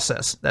electoral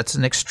process. That's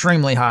an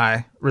extremely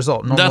high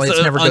result. Normally,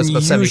 it's never goes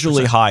above 70%. That's an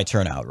unusually high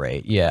turnout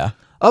rate, yeah.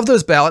 Of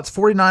those ballots,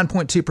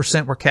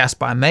 49.2% were cast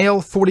by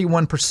mail,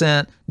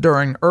 41%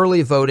 during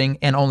early voting,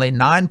 and only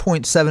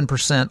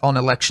 9.7% on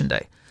Election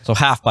Day. So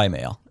half by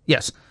mail.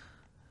 Yes.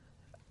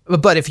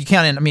 But if you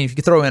count in, if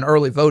you throw in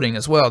early voting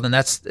as well, then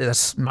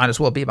that's might as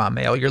well be by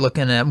mail. You're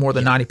looking at more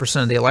than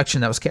 90% of the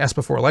election that was cast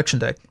before Election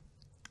Day.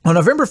 On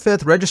November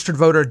 5th, registered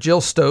voter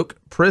Jill Stoke,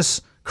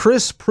 Chris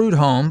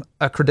Prudhomme,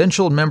 a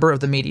credentialed member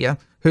of the media,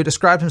 who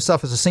described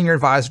himself as a senior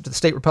advisor to the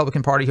state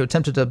Republican Party who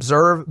attempted to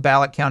observe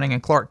ballot counting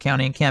in Clark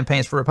County and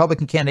campaigns for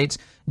Republican candidates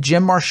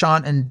Jim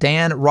Marchant and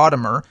Dan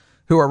Rodimer,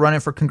 who are running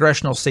for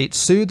congressional seats,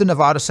 sued the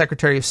Nevada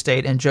Secretary of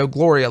State and Joe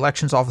Gloria,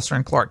 elections officer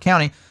in Clark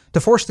County, to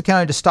force the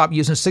county to stop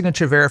using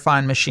signature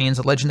verifying machines,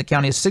 alleging the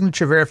county's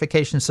signature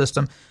verification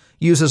system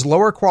uses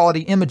lower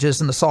quality images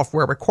than the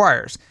software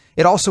requires.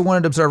 It also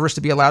wanted observers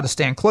to be allowed to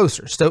stand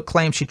closer. Stoke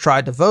claimed she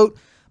tried to vote,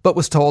 but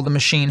was told the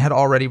machine had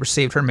already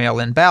received her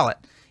mail-in ballot,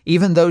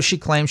 even though she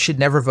claimed she'd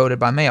never voted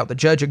by mail. The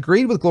judge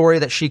agreed with Gloria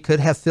that she could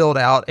have filled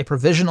out a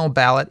provisional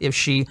ballot if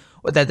she,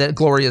 that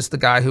Gloria is the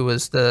guy who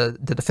was the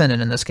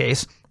defendant in this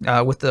case,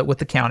 with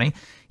the county.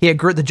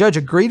 The judge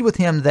agreed with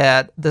him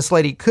that this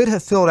lady could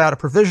have filled out a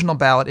provisional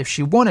ballot if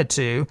she wanted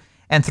to,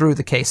 and threw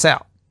the case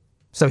out.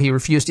 So he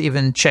refused to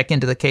even check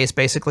into the case,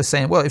 basically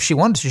saying, well, if she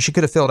wanted to, she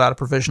could have filled out a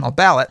provisional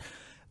ballot.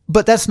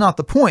 But that's not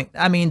the point.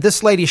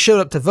 This lady showed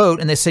up to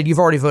vote, and they said, you've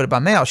already voted by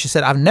mail. She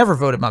said, I've never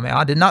voted by mail.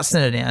 I did not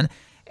send it in.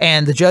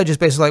 And the judge is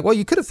basically like, well,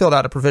 you could have filled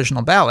out a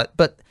provisional ballot,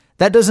 but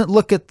that doesn't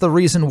look at the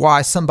reason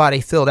why somebody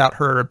filled out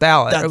her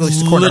ballot, or at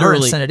least according to her,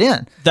 and sent it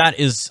in. That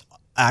is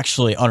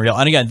actually unreal.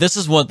 And again, this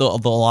is what a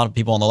lot of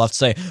people on the left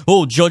say,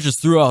 oh, judges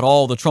threw out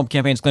all the Trump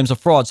campaign's claims of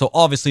fraud, so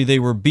obviously they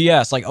were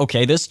BS. Like,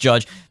 okay, this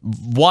judge,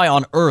 why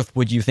on earth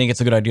would you think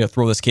it's a good idea to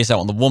throw this case out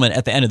when the woman,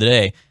 at the end of the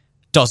day,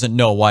 doesn't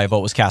know why a vote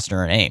was cast in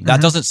her name?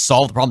 That doesn't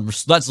solve the problem.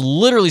 That's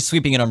literally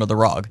sweeping it under the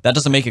rug. That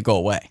doesn't make it go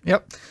away.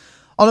 Yep.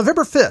 On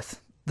November 5th,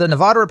 the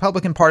Nevada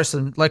Republican Party, so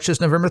the election is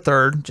November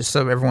 3rd, just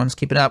so everyone's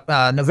keeping up.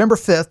 November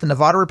 5th, the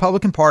Nevada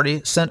Republican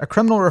Party sent a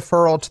criminal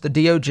referral to the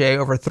DOJ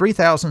over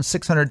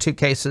 3,602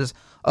 cases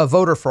of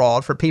voter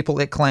fraud for people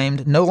it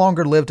claimed no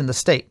longer lived in the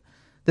state.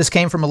 This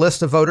came from a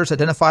list of voters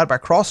identified by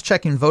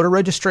cross-checking voter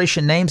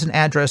registration names and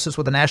addresses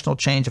with the National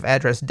Change of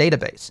Address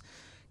database.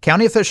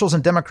 County officials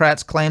and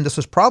Democrats claimed this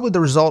was probably the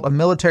result of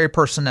military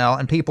personnel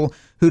and people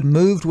who'd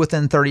moved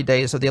within 30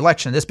 days of the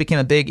election. This became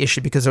a big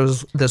issue because there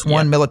was this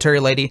one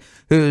military lady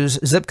whose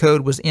zip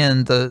code was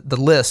in the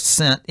list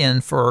sent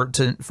in for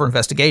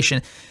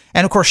investigation.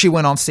 And of course, she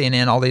went on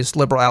CNN, all these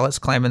liberal outlets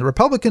claiming the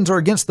Republicans are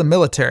against the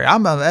military.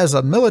 As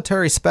a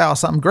military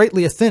spouse, I'm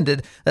greatly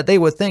offended that they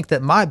would think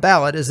that my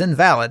ballot is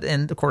invalid.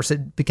 And of course,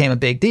 it became a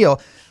big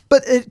deal.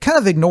 But it kind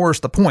of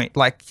ignores the point.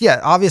 Like, yeah,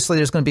 obviously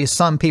there's going to be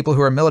some people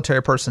who are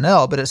military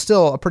personnel, but it's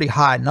still a pretty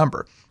high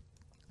number.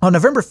 On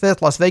November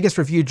 5th, Las Vegas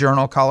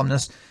Review-Journal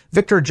columnist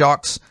Victor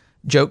Jokes,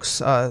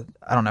 I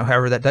don't know,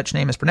 however that Dutch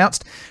name is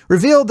pronounced,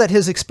 revealed that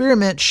his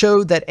experiment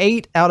showed that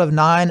 8 out of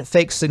 9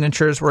 fake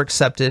signatures were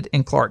accepted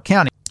in Clark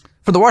County.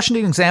 For the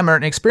Washington Examiner,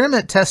 an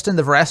experiment testing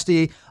the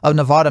veracity of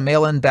Nevada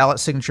mail-in ballot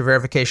signature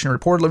verification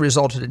reportedly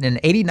resulted in an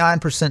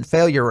 89%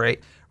 failure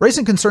rate,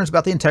 raising concerns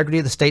about the integrity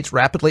of the state's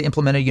rapidly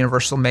implemented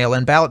universal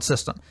mail-in ballot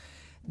system.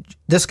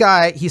 This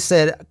guy, he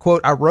said,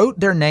 quote, I wrote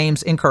their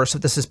names in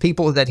cursive. This is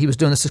people that he was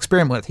doing this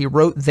experiment with. He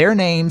wrote their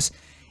names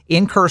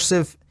in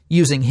cursive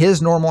using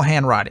his normal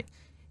handwriting.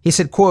 He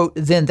said, quote,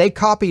 then they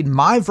copied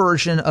my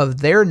version of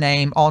their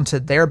name onto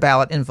their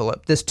ballot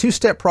envelope. This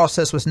two-step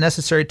process was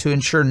necessary to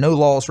ensure no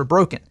laws were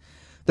broken.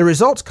 The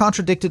results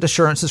contradicted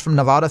assurances from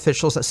Nevada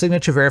officials that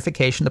signature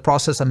verification, the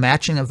process of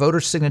matching a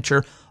voter's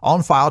signature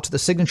on file to the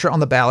signature on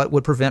the ballot,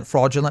 would prevent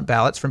fraudulent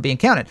ballots from being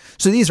counted.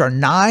 So these are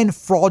 9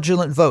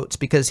 fraudulent votes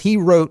because he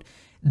wrote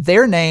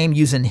their name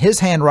using his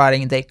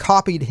handwriting. They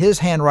copied his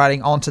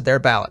handwriting onto their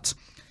ballots.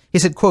 He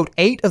said, quote,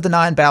 8 of the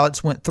 9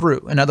 ballots went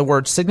through. In other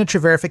words, signature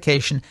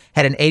verification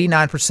had an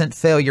 89%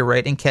 failure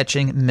rate in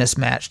catching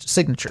mismatched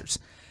signatures.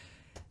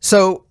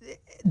 So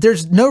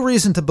there's no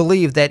reason to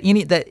believe that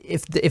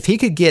if he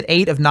could get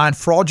 8 of 9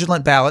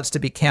 fraudulent ballots to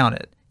be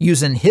counted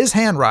using his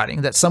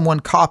handwriting that someone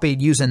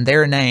copied using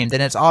their name,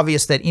 then it's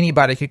obvious that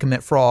anybody could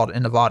commit fraud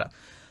in Nevada.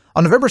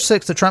 On November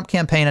 6th, the Trump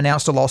campaign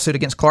announced a lawsuit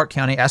against Clark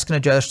County asking a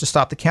judge to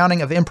stop the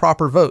counting of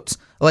improper votes,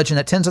 alleging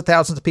that tens of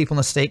thousands of people in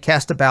the state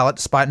cast a ballot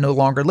despite no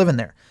longer living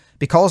there.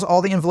 Because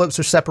all the envelopes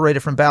are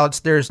separated from ballots,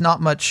 because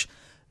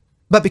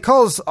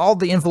all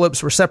the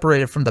envelopes were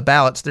separated from the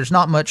ballots, there's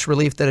not much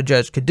relief that a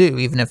judge could do,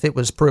 even if it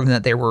was proven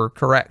that they were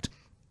correct.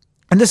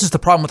 And this is the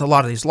problem with a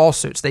lot of these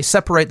lawsuits. They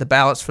separate the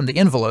ballots from the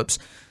envelopes.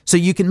 So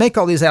you can make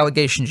all these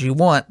allegations you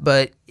want,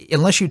 but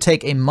unless you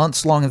take a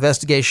months-long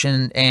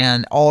investigation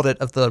and audit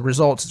of the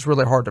results, it's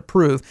really hard to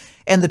prove.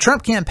 And the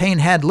Trump campaign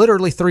had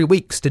literally 3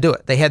 weeks to do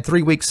it. They had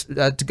 3 weeks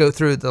to go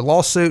through the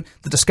lawsuit,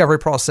 the discovery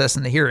process,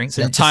 and the hearings.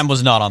 And time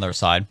was not on their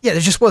side. Yeah,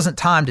 there just wasn't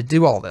time to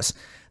do all this.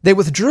 They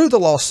withdrew the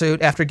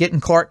lawsuit after getting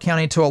Clark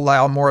County to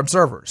allow more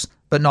observers,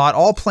 but not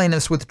all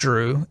plaintiffs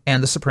withdrew,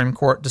 and the Supreme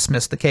Court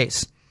dismissed the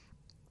case.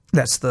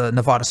 That's the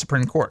Nevada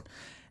Supreme Court.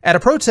 At a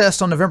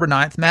protest on November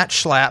 9th, Matt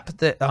Schlapp,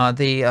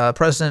 the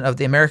president of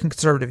the American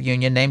Conservative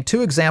Union, named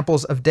two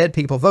examples of dead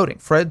people voting,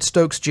 Fred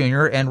Stokes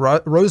Jr. and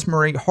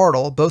Rosemary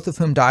Hartle, both of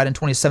whom died in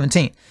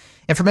 2017.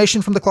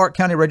 Information from the Clark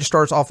County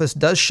Registrar's Office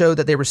does show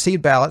that they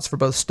received ballots for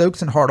both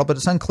Stokes and Hartle, but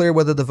it's unclear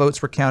whether the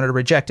votes were counted or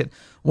rejected.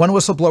 One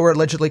whistleblower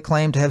allegedly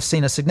claimed to have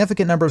seen a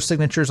significant number of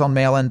signatures on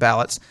mail-in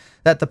ballots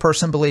that the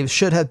person believes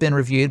should have been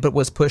reviewed but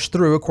was pushed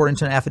through, according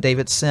to an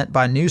affidavit sent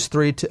by News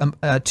 3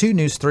 to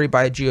News 3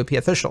 by a GOP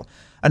official.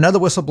 Another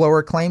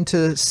whistleblower claimed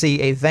to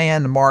see a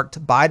van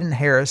marked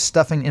Biden-Harris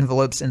stuffing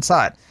envelopes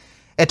inside.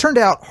 It turned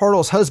out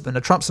Hartle's husband,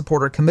 a Trump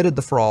supporter, committed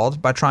the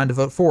fraud by trying to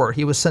vote for her.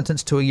 He was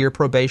sentenced to a year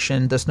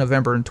probation this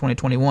November in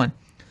 2021.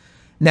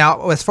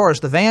 Now, as far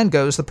as the van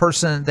goes,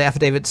 the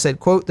affidavit said,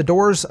 quote, the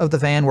doors of the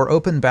van were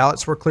open,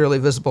 ballots were clearly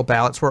visible,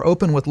 ballots were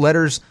open with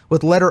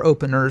letter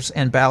openers,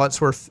 and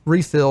ballots were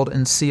refilled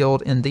and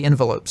sealed in the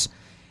envelopes.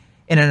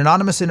 In an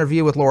anonymous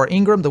interview with Laura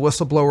Ingram, the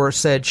whistleblower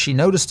said she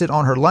noticed it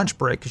on her lunch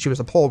break because she was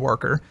a poll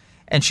worker,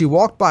 and she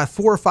walked by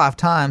 4 or 5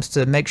 times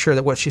to make sure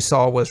that what she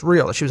saw was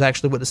real, that she was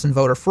actually witnessing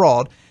voter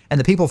fraud, and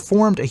the people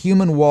formed a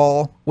human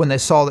wall when they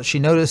saw that she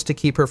noticed to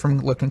keep her from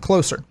looking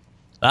closer.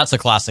 That's a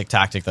classic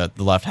tactic that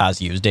the left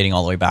has used, dating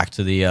all the way back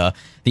to the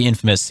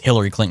infamous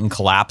Hillary Clinton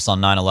collapse on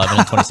 9/11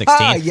 in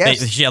 2016.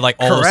 Yes. She had like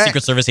all Correct. the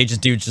Secret Service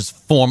agents do just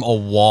form a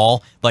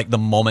wall like the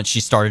moment she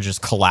started,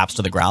 just collapse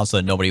to the ground so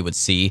that nobody would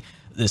see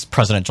this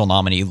presidential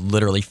nominee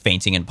literally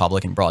fainting in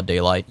public in broad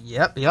daylight.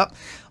 Yep.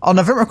 On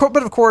November,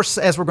 but of course,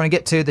 as we're going to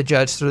get to, the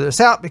judge threw this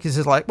out because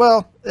he's like,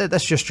 well,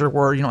 that's just your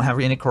word. You don't have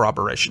any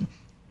corroboration.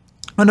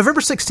 On November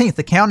 16th,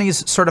 the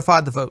counties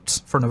certified the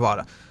votes for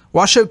Nevada.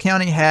 Washoe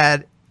County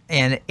had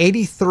an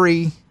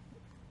 83%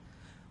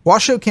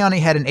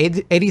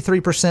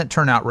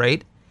 turnout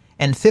rate,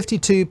 and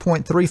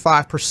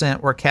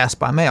 52.35% were cast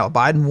by mail.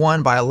 Biden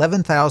won by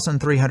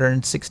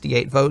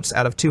 11,368 votes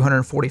out of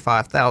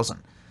 245,000.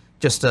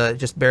 Just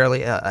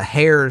barely a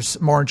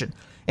hair's margin.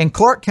 In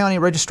Clark County,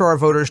 Registrar of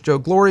Voters Joe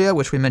Gloria,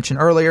 which we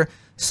mentioned earlier,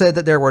 said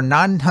that there were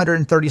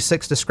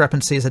 936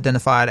 discrepancies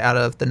identified out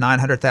of the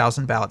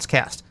 900,000 ballots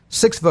cast.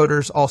 6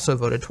 voters also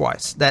voted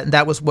twice.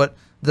 That was what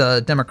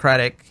the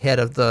Democratic head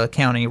of the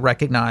county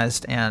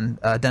recognized and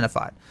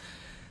identified.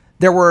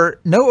 There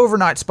were no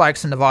overnight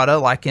spikes in Nevada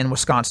like in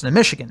Wisconsin and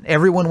Michigan.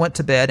 Everyone went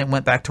to bed and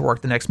went back to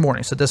work the next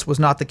morning. So this was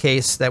not the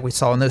case that we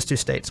saw in those 2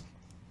 states.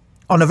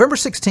 On November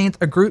 16th,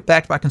 a group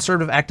backed by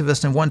conservative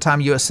activist and one-time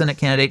U.S. Senate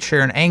candidate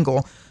Sharon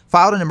Angle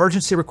filed an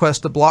emergency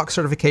request to block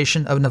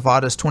certification of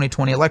Nevada's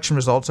 2020 election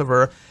results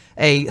over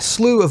a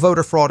slew of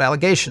voter fraud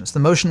allegations. The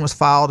motion was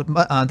filed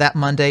that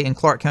Monday in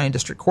Clark County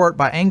District Court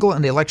by Angle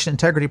and the Election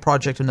Integrity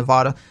Project of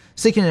Nevada,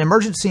 seeking an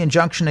emergency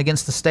injunction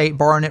against the state,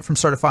 barring it from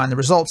certifying the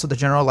results of the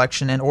general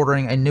election and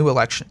ordering a new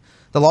election.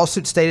 The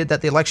lawsuit stated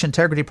that the Election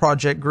Integrity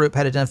Project group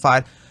had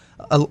identified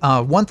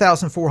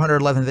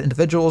 1,411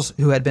 individuals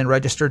who had been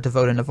registered to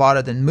vote in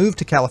Nevada, then moved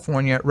to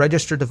California,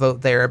 registered to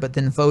vote there, but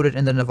then voted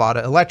in the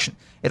Nevada election.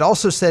 It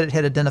also said it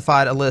had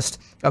identified a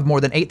list of more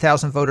than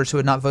 8,000 voters who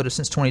had not voted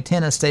since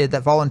 2010 and stated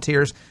that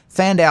volunteers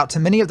fanned out to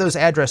many of those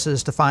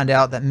addresses to find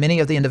out that many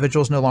of the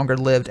individuals no longer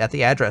lived at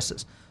the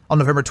addresses. On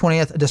November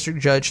 20th, a district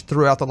judge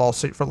threw out the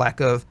lawsuit for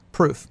lack of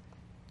proof.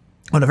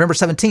 On November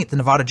 17th, the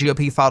Nevada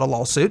GOP filed a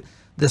lawsuit.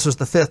 This was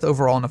the 5th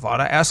overall in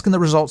Nevada, asking the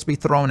results be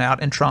thrown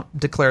out, and Trump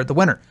declared the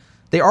winner.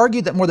 They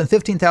argued that more than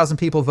 15,000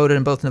 people voted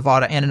in both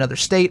Nevada and another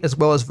state, as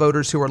well as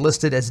voters who were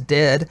listed as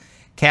dead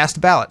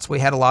cast ballots. We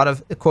had a lot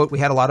of, quote, we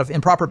had a lot of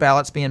improper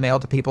ballots being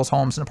mailed to people's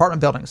homes and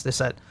apartment buildings, they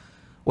said.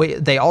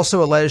 They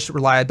also alleged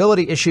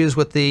reliability issues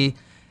with the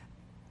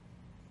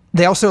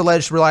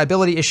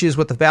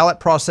ballot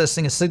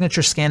processing and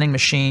signature scanning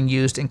machine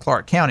used in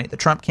Clark County. The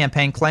Trump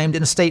campaign claimed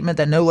in a statement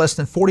that no less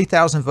than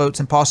 40,000 votes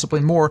and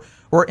possibly more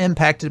were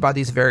impacted by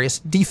these various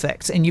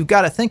defects. And you've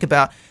got to think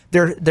about,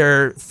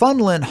 they're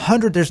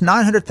funneling there's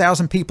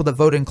 900,000 people that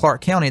vote in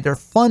Clark County. They're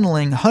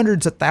funneling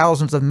hundreds of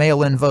thousands of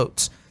mail-in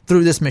votes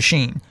through this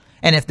machine.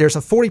 And if there's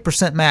a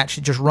 40% match,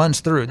 it just runs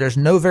through. There's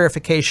no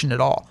verification at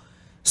all.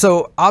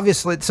 So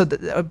obviously,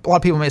 a lot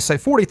of people may say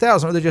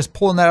 40,000, are they just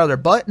pulling that out of their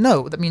butt?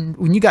 No, I mean,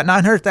 when you got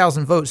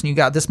 900,000 votes and you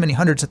got this many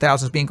hundreds of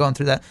thousands being going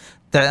through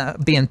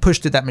that being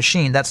pushed through that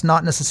machine, that's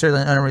not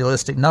necessarily an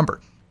unrealistic number.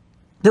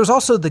 There was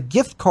also the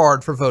gift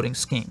card for voting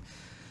scheme.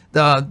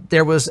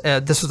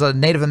 This was a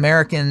Native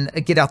American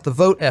get out the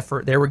vote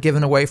effort. They were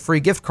giving away free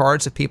gift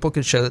cards if people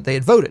could show that they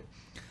had voted.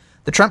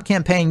 The Trump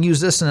campaign used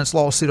this in its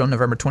lawsuit on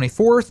November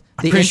 24th.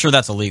 I'm pretty sure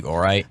that's illegal,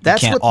 right? You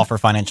can't offer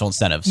financial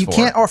incentives. You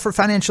can't offer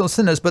financial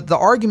incentives, but the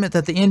argument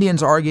that the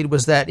Indians argued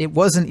was that it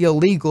wasn't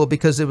illegal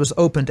because it was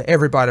open to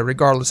everybody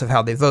regardless of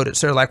how they voted.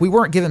 So they're like, we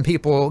weren't giving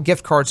people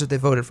gift cards if they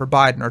voted for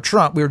Biden or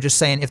Trump. We were just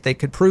saying if they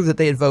could prove that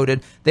they had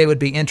voted, they would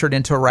be entered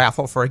into a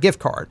raffle for a gift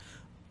card.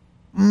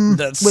 It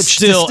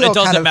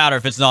doesn't matter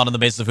if it's not on the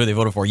basis of who they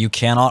voted for. You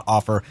cannot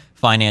offer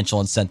financial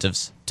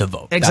incentives to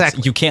vote.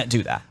 Exactly. You can't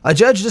do that. A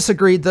judge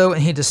disagreed, though,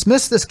 and he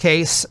dismissed this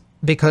case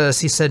because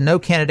he said no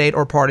candidate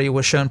or party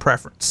was shown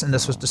preference, and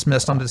this was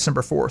dismissed on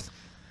December 4th.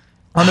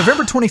 On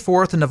November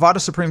 24th, the Nevada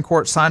Supreme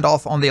Court signed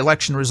off on the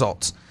election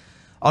results.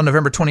 On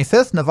November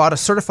 25th, Nevada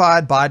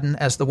certified Biden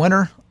as the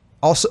winner.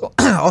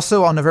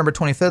 Also on November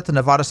 25th, the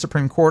Nevada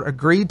Supreme Court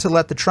agreed to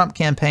let the Trump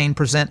campaign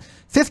present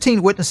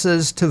 15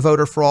 witnesses to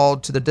voter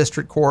fraud to the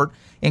district court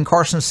in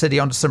Carson City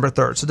on December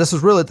 3rd. So this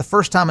was really the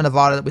first time in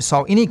Nevada that we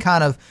saw any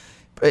kind of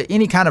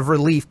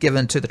relief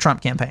given to the Trump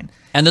campaign.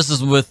 And this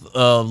is with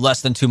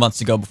less than 2 months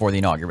to go before the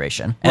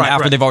inauguration, and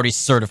after they've already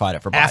certified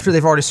it for Biden. After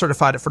they've already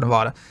certified it for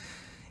Nevada.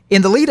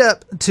 In the lead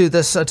up to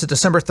this, to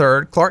December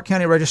 3rd, Clark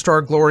County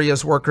Registrar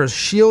Gloria's workers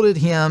shielded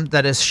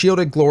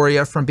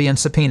Gloria from being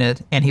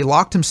subpoenaed, and he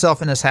locked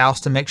himself in his house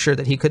to make sure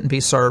that he couldn't be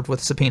served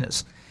with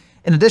subpoenas.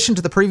 In addition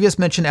to the previous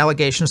mentioned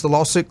allegations, the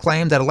lawsuit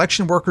claimed that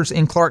election workers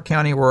in Clark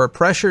County were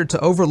pressured to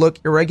overlook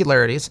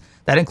irregularities.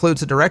 That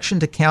includes a direction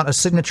to count a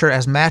signature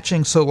as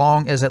matching so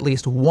long as at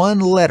least one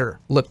letter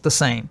looked the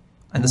same.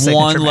 And the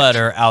one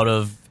letter out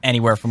of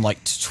anywhere from like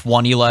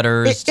 20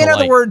 letters. In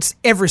other words,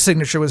 every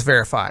signature was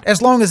verified.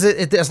 As long as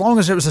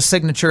there was a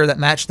signature that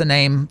matched the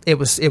name, it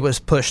was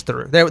pushed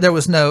through. There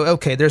was no,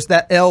 okay, there's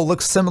that L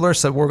looks similar,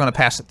 so we're going to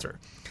pass it through.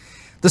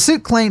 The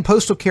suit claimed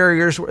postal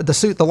carriers.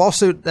 The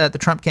lawsuit that the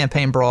Trump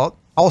campaign brought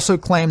also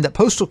claimed that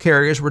postal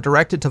carriers were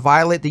directed to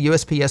violate the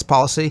USPS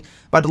policy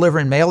by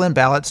delivering mail-in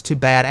ballots to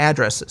bad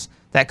addresses.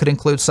 That could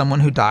include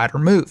someone who died or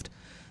moved.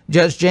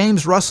 Judge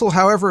James Russell,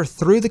 however,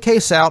 threw the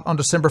case out on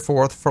December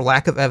 4th for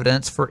lack of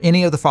evidence for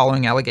any of the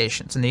following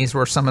allegations, and these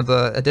were some of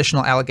the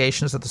additional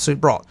allegations that the suit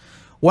brought.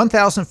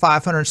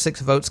 1,506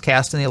 votes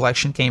cast in the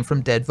election came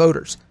from dead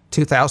voters.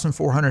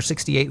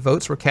 2,468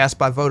 votes were cast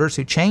by voters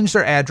who changed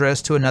their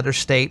address to another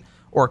state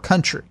or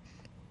country,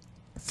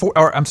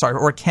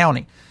 or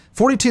county.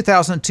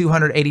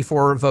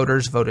 42,284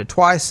 voters voted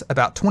twice.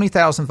 About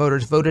 20,000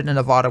 voters voted in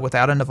Nevada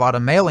without a Nevada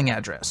mailing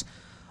address.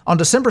 On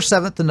December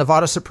 7th, the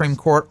Nevada Supreme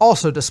Court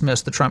also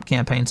dismissed the Trump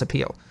campaign's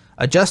appeal.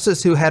 A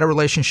justice who had a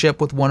relationship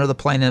with one of the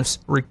plaintiffs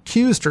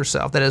recused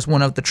herself. That is,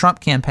 one of the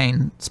Trump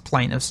campaign's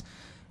plaintiffs.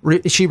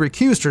 She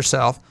recused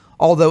herself,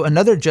 although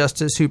another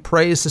justice who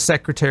praised the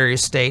Secretary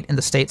of State and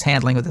the state's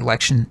handling of the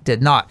election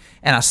did not.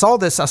 And I saw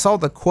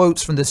the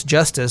quotes from this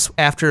justice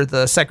after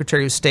the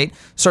Secretary of State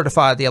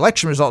certified the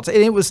election results. And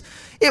it was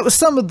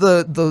some of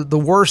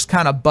the worst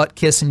kind of butt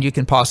kissing you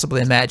can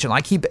possibly imagine.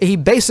 Like he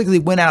basically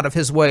went out of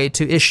his way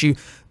to issue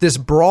this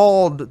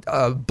broad,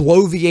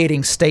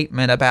 bloviating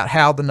statement about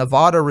how the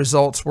Nevada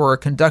results were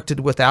conducted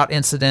without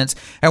incidents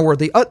and were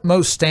the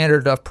utmost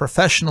standard of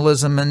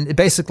professionalism, and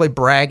basically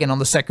bragging on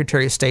the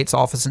Secretary of State's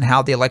office and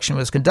how the election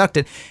was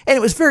conducted. And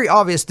it was very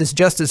obvious this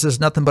justice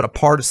is nothing but a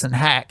partisan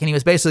hack, and he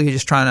was basically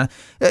just trying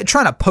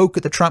to poke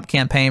at the Trump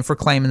campaign for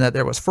claiming that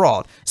there was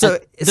fraud. So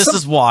this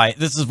is why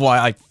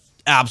I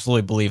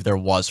absolutely believe there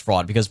was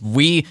fraud, because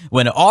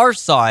when our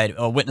side,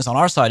 a witness on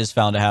our side is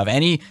found to have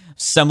any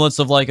semblance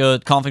of like a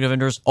conflict of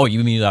interest, you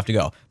immediately have to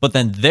go. But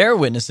then their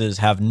witnesses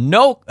have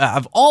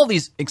all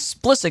these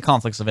explicit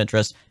conflicts of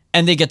interest,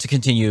 and they get to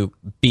continue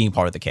being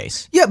part of the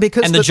case. Yeah,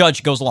 because the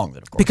judge goes along with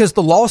it, of course. Because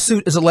the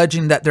lawsuit is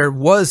alleging that there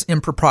was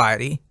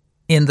impropriety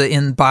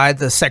by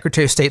the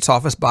Secretary of State's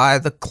office, by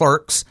the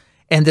clerks,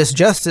 and this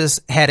justice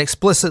had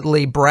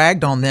explicitly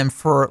bragged on them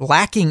for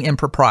lacking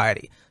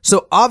impropriety.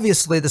 So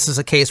obviously this is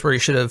a case where he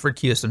should have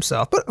recused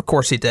himself, but of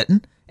course he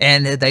didn't,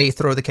 and they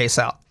throw the case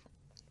out.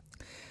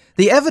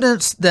 The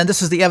evidence, then,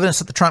 this is the evidence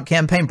that the Trump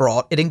campaign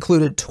brought. It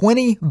included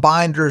 20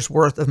 binders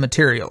worth of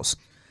materials.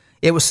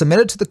 It was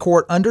submitted to the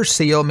court under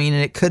seal,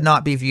 meaning it could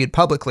not be viewed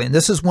publicly. And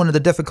this is one of the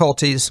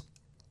difficulties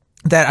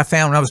that I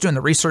found when I was doing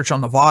the research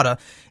on Nevada,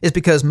 is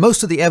because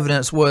most of the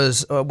evidence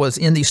was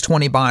in these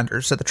 20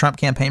 binders that the Trump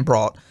campaign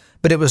brought,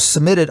 but it was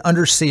submitted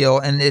under seal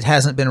and it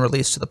hasn't been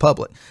released to the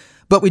public.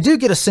 But we do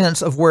get a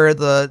sense of where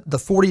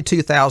the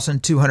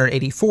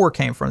 42,284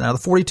 came from. Now, the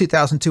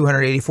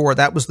 42,284,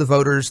 that was the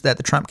voters that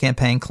the Trump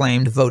campaign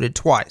claimed voted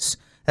twice,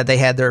 that they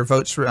had their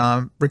votes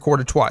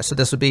recorded twice. So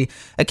this would be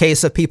a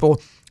case of people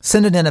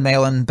sending in a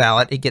mail-in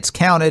ballot, it gets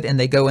counted, and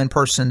they go in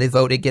person, they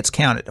vote, it gets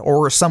counted.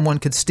 Or someone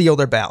could steal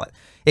their ballot.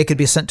 It could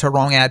be sent to a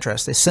wrong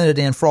address. They send it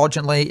in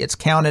fraudulently, it's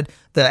counted,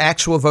 the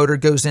actual voter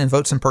goes in,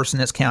 votes in person,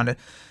 it's counted.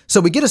 So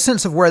we get a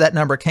sense of where that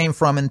number came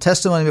from in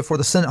testimony before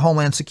the Senate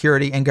Homeland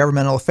Security and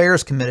Governmental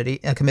Affairs Committee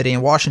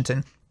in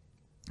Washington,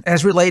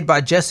 as relayed by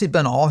Jesse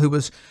Binnall, who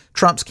was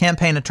Trump's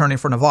campaign attorney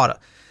for Nevada.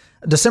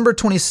 This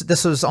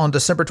was on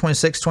December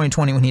 26,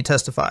 2020, when he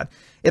testified.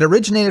 It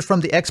originated from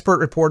the expert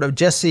report of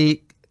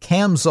Jesse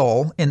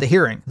Camsell in the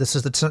hearing. This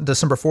is the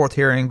December 4th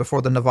hearing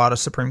before the Nevada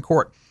Supreme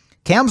Court.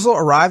 Camsell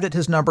arrived at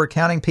his number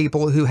counting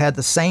people who had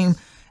the same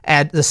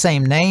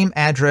name,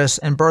 address,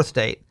 and birth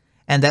date,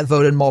 and that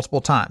voted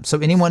multiple times. So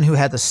anyone who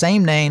had the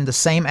same name, the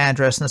same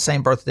address, and the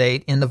same birth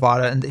date in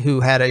Nevada, and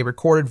who had a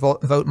recorded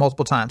vote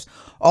multiple times.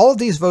 All of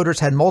these voters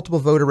had multiple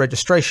voter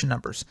registration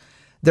numbers.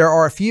 There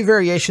are a few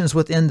variations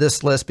within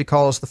this list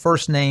because the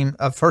first name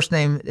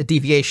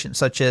deviation,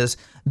 such as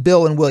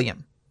Bill and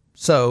William.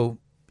 So,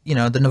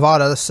 the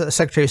Nevada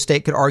Secretary of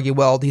State could argue,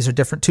 well, these are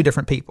two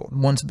different people.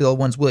 One's Bill,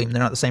 one's William.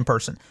 They're not the same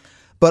person.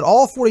 But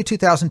all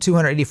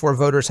 42,284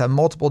 voters have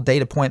multiple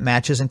data point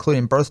matches,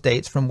 including birth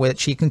dates, from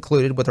which he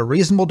concluded with a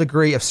reasonable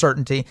degree of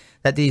certainty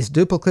that these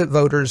duplicate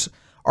voters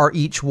are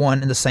each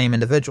one and the same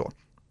individual.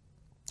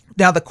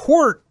 Now, the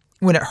court,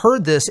 when it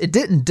heard this, it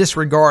didn't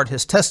disregard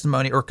his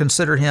testimony or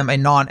consider him a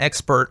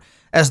non-expert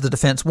as the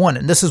defense wanted.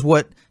 And this is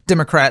what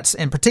Democrats,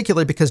 and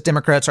particularly because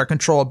Democrats are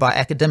controlled by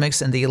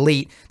academics and the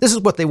elite, this is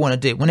what they want to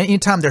do. When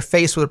anytime they're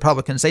faced with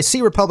Republicans, they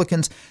see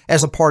Republicans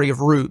as a party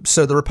of rubes.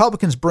 So the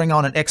Republicans bring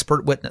on an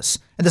expert witness.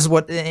 And this is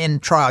what, in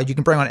trial, you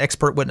can bring on an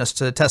expert witness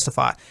to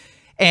testify.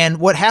 And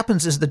what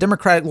happens is the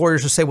Democratic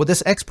lawyers will say, well,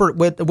 this expert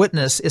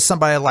witness is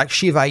somebody like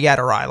Shiva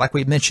Yadarai, like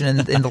we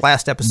mentioned in the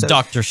last episode.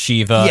 Dr.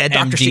 Shiva, yeah,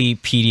 MD,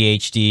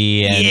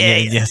 PhD,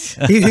 and yes.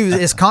 Who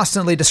is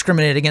constantly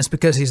discriminated against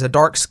because he's a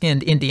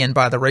dark-skinned Indian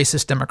by the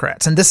racist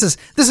Democrats. And this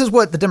is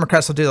what the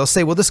Democrats will do. They'll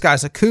say, well, this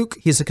guy's a kook.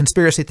 He's a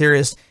conspiracy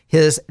theorist.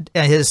 His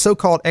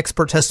so-called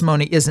expert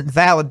testimony isn't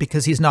valid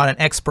because he's not an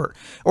expert.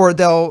 Or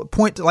they'll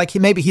point to, like,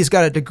 maybe he's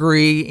got a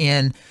degree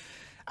in,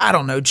 I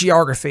don't know,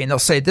 geography, and they'll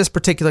say this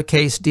particular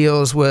case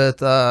deals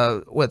with I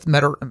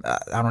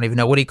don't even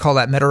know, what do you call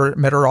that,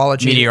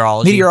 meteorology,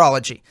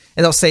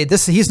 and they'll say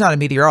he's not a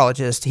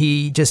meteorologist,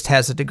 he just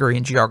has a degree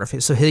in geography,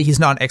 so he's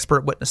not an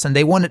expert witness. And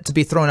they want it to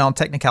be thrown on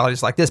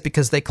technicalities like this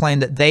because they claim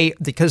that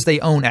because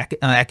they own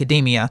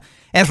academia.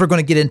 As we're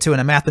going to get into, in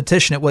a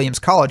mathematician at Williams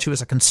College who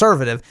is a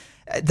conservative,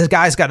 the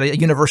guy's got a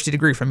university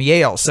degree from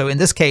Yale. So in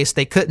this case,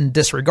 they couldn't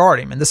disregard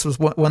him. And this was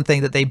one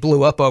thing that they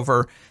blew up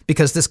over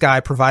because this guy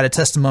provided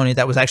testimony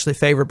that was actually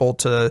favorable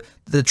to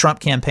the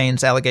Trump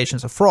campaign's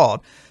allegations of fraud.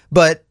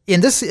 But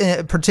in this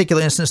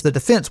particular instance, the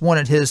defense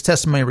wanted his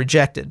testimony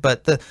rejected.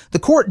 But the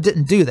court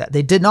didn't do that.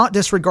 They did not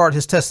disregard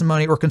his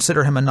testimony or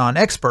consider him a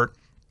non-expert.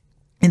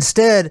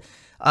 Instead,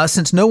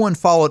 since no one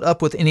followed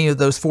up with any of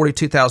those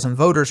 42,000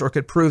 voters or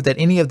could prove that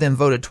any of them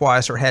voted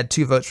twice or had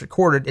 2 votes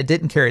recorded, it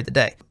didn't carry the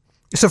day.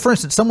 So, for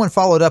instance, someone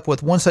followed up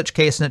with one such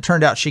case, and it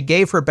turned out she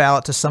gave her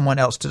ballot to someone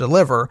else to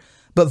deliver,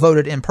 but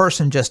voted in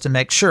person just to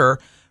make sure.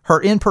 Her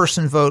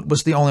in-person vote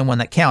was the only one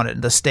that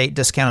counted. The state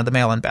discounted the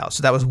mail-in ballot.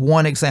 So that was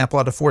one example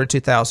out of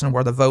 42,000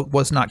 where the vote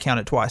was not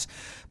counted twice.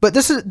 But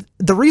this is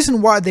the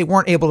reason why they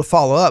weren't able to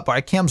follow up,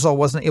 why Kemsel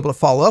wasn't able to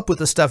follow up with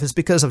this stuff, is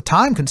because of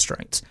time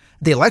constraints.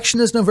 The election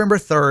is November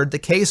 3rd. The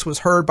case was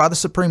heard by the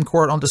Supreme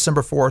Court on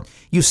December 4th.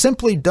 You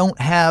simply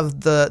don't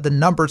have the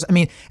numbers. I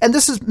mean, and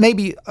this is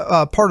maybe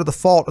part of the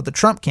fault of the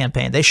Trump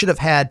campaign. They should have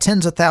had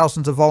tens of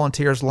thousands of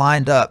volunteers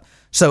lined up.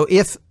 So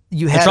if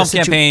you had the Trump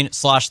campaign / the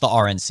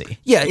RNC.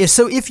 Yeah,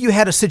 so if you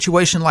had a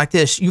situation like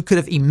this, you could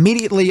have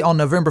immediately on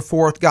November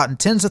 4th gotten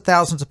tens of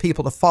thousands of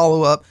people to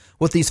follow up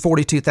with these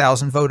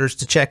 42,000 voters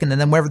to check. And then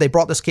whenever they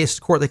brought this case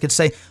to court, they could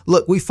say,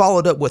 look, we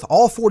followed up with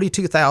all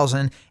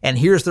 42,000 and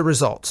here's the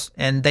results.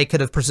 And they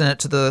could have presented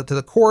to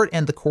the court,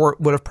 and the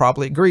court would have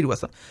probably agreed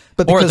with them.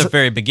 But or at the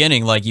very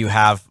beginning, like, you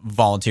have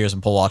volunteers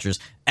and poll watchers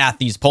at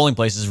these polling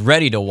places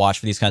ready to watch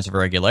for these kinds of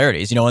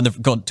irregularities. You know, and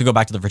to go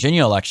back to the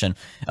Virginia election,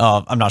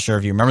 I'm not sure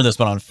if you remember this,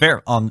 but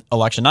on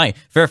election night,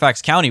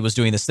 Fairfax County was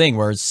doing this thing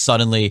where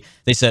suddenly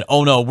they said,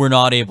 oh no, we're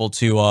not able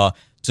to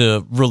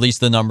release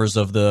the numbers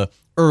of the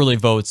early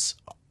votes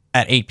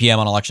at 8 p.m.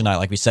 on election night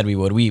like we said we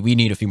would. We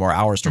need a few more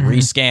hours to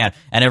rescan.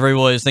 And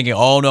everyone was thinking,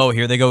 oh no,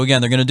 here they go again.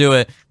 They're going to do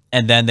it.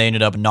 And then they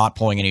ended up not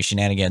pulling any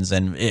shenanigans.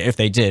 And if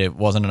they did, it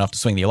wasn't enough to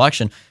swing the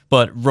election.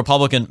 But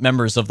Republican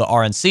members of the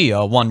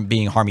RNC, one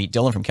being Harmeet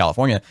Dillon from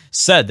California,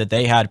 said that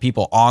they had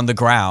people on the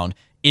ground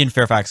in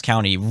Fairfax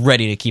County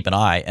ready to keep an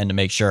eye and to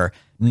make sure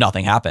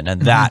nothing happened.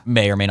 And that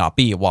may or may not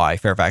be why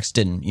Fairfax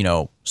didn't,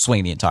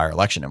 swing the entire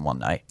election in one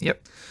night.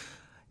 Yep.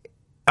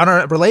 On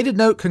a related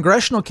note,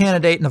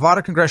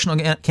 Nevada congressional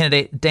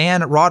candidate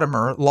Dan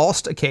Rodimer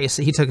lost a case.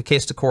 He took a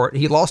case to court.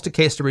 He lost a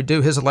case to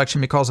redo his election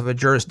because of a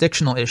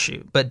jurisdictional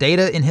issue. But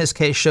data in his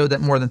case showed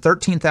that more than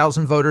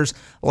 13,000 voters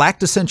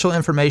lacked essential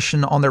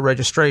information on their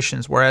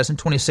registrations, whereas in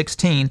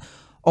 2016,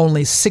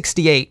 only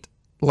 68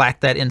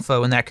 lacked that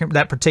info in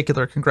that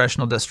particular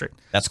congressional district.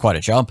 That's quite a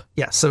jump.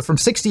 Yeah, so from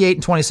 68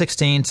 in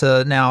 2016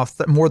 to now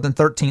more than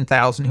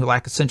 13,000 who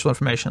lack essential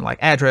information like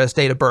address,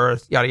 date of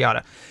birth, yada,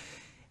 yada.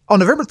 On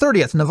November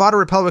 30th, Nevada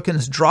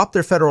Republicans dropped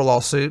their federal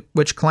lawsuit,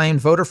 which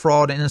claimed voter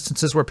fraud in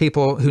instances where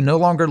people who no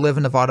longer live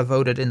in Nevada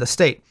voted in the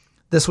state.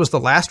 This was the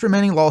last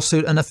remaining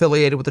lawsuit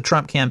unaffiliated with the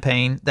Trump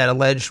campaign that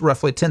alleged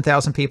roughly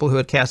 10,000 people who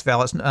had cast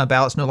ballots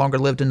no longer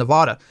lived in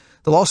Nevada.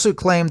 The lawsuit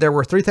claimed there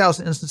were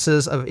 3,000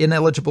 instances of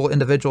ineligible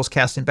individuals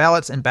casting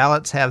ballots, and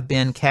ballots have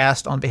been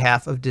cast on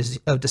behalf of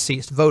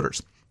deceased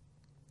voters.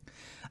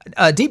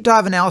 A deep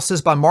dive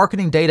analysis by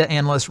marketing data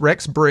analyst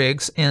Rex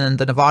Briggs in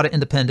the Nevada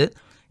Independent.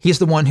 He's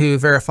the one who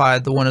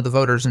verified one of the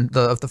voters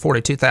of the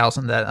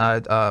 42,000 that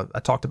I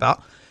talked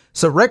about.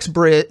 So Rex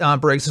Briggs,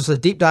 this was a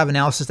deep dive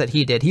analysis that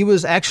he did. He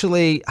was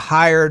actually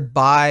hired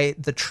by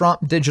the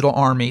Trump digital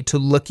army to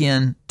look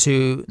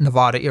into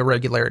Nevada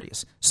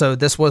irregularities. So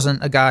this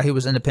wasn't a guy who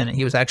was independent.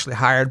 He was actually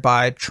hired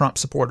by Trump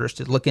supporters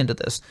to look into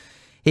this.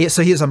 He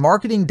is a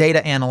marketing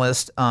data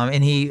analyst,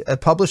 and he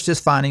published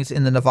his findings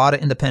in the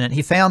Nevada Independent.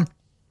 He found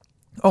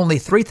only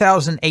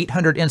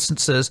 3,800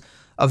 instances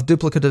of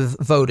duplicative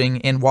voting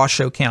in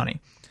Washoe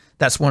County.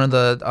 That's one of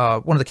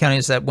the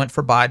counties that went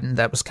for Biden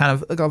that was kind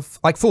of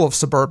like full of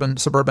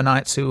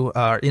suburbanites who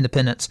are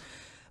independents.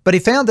 but he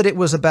found that it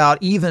was about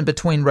even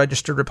between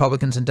registered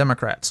Republicans and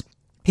Democrats.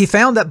 He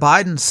found that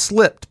Biden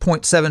slipped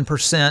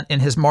 0.7% in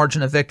his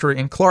margin of victory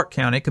in Clark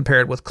County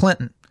compared with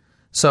Clinton.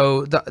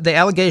 So the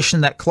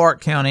allegation that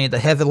Clark County, the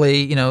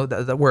heavily,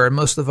 where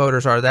most of the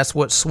voters are, that's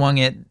what swung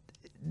it.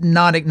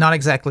 Not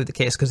exactly the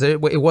case, because it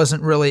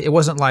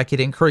wasn't like it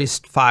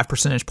increased 5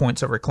 percentage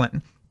points over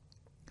Clinton.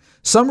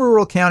 Some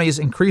rural counties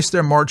increased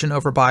their margin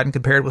over Biden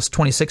compared with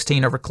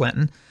 2016 over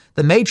Clinton.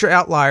 The major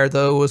outlier,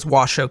 though, was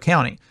Washoe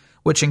County,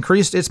 which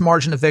increased its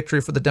margin of victory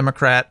for the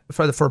Democrat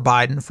for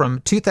Biden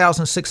from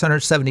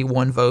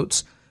 2,671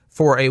 votes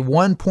for a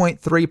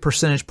 1.3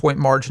 percentage point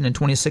margin in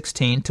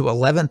 2016 to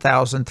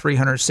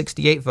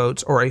 11,368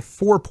 votes, or a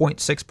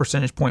 4.6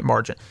 percentage point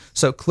margin.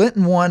 So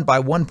Clinton won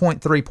by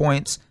 1.3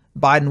 points.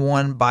 Biden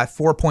won by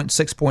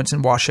 4.6 points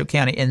in Washoe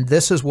County, and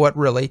this is what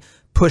really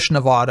pushed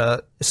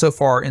Nevada so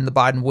far in the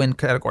Biden win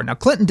category. Now,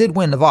 Clinton did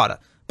win Nevada,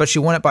 but she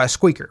won it by a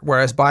squeaker,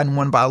 whereas Biden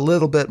won by a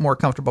little bit more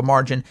comfortable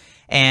margin.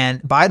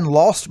 And Biden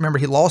lost, remember,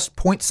 he lost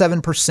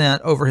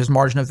 0.7% over his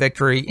margin of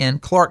victory in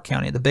Clark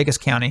County, the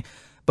biggest county.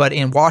 But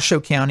in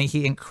Washoe County,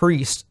 he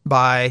increased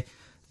by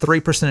 3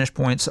 percentage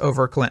points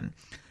over Clinton.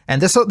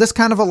 And this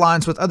kind of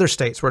aligns with other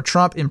states where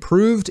Trump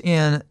improved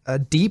in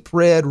deep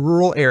red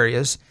rural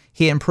areas.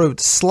 He improved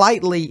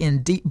slightly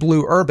in deep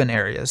blue urban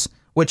areas,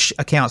 which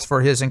accounts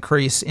for his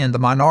increase in the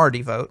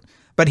minority vote.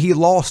 But he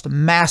lost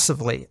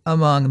massively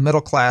among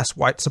middle-class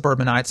white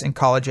suburbanites and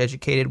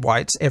college-educated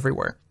whites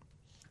everywhere.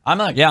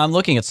 I'm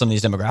looking at some of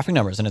these demographic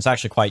numbers, and it's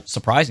actually quite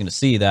surprising to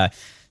see that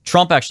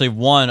Trump actually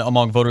won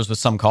among voters with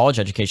some college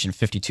education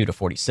 52 to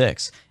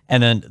 46.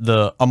 And then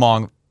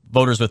among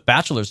voters with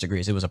bachelor's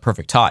degrees, it was a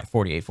perfect tie,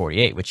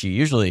 48-48, which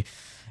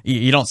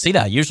you don't see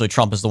that. Usually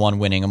Trump is the one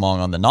winning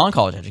on the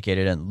non-college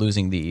educated and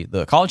losing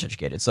the college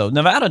educated. So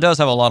Nevada does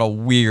have a lot of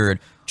weird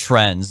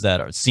trends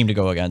that seem to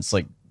go against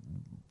like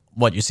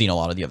what you see in a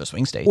lot of the other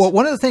swing states. Well,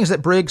 one of the things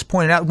that Briggs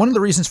pointed out, one of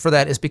the reasons for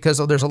that is because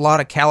there's a lot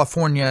of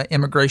California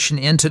immigration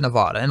into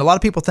Nevada. And a lot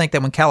of people think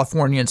that when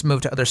Californians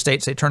move to other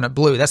states, they turn it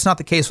blue. That's not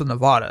the case with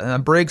Nevada.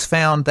 Briggs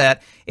found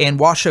that in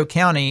Washoe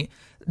County,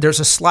 there's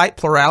a slight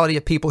plurality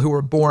of people who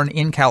were born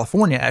in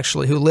California,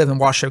 actually, who live in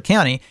Washoe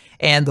County.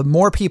 And the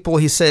more people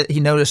he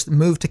noticed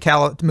moved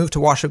to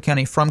Washoe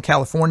County from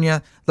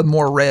California, the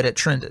more red it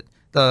trended.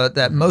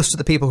 That most of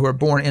the people who are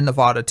born in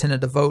Nevada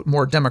tended to vote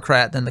more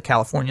Democrat than the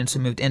Californians who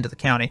moved into the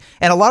county.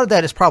 And a lot of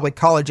that is probably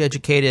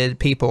college-educated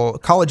people,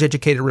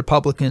 college-educated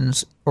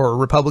Republicans or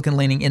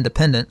Republican-leaning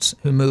independents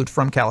who moved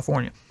from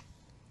California.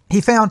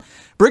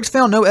 Briggs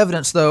found no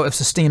evidence, though, of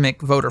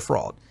systemic voter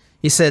fraud.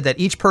 He said that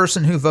each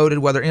person who voted,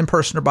 whether in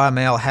person or by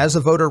mail, has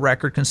a voter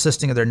record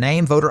consisting of their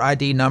name, voter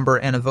ID number,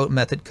 and a vote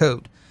method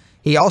code.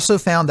 He also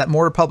found that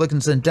more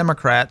Republicans than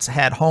Democrats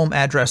had home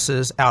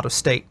addresses out of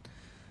state,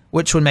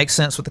 which would make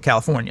sense with the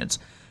Californians.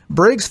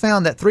 Briggs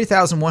found that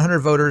 3,100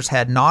 voters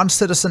had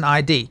non-citizen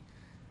ID,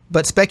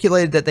 but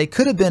speculated that they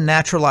could have been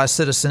naturalized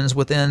citizens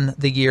within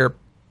the year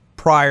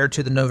prior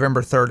to the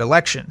November 3rd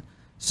election,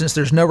 since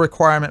there's no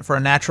requirement for a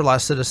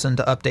naturalized citizen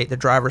to update their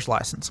driver's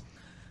license.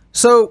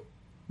 So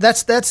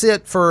that's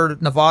it for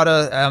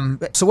Nevada.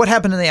 So what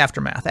happened in the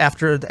aftermath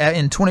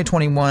in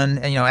 2021,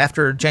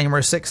 after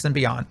January 6th and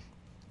beyond?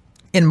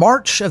 In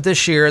March of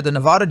this year, the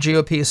Nevada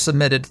GOP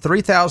submitted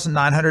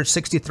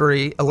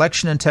 3,963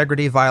 election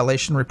integrity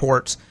violation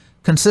reports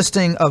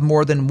consisting of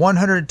more than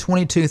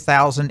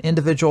 122,000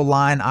 individual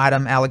line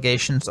item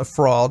allegations of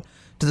fraud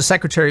to the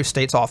Secretary of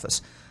State's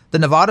office. The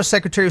Nevada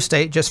Secretary of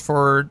State, just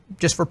for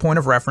point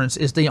of reference,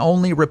 is the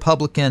only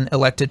Republican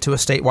elected to a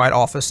statewide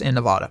office in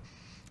Nevada.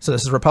 So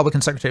this is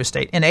Republican Secretary of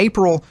State. In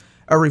April,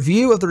 a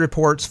review of the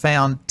reports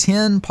found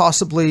 10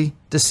 possibly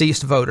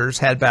deceased voters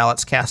had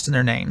ballots cast in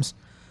their names.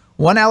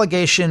 One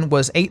allegation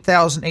was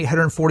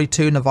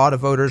 8,842 Nevada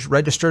voters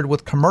registered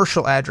with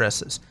commercial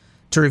addresses.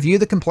 To review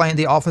the complaint,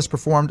 the office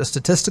performed a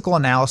statistical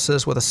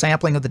analysis with a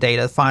sampling of the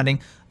data,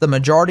 finding the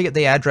majority of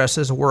the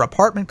addresses were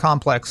apartment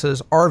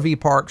complexes,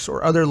 RV parks,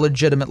 or other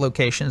legitimate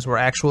locations where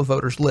actual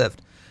voters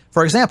lived.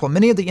 For example,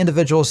 many of the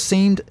individuals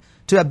seemed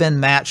to have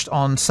been matched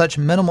on such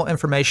minimal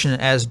information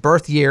as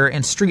birth year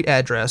and street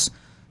address,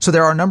 so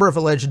there are a number of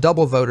alleged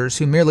double voters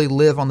who merely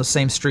live on the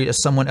same street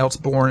as someone else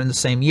born in the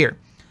same year.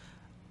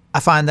 I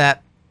find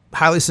that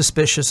highly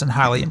suspicious and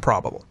highly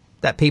improbable,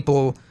 that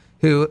people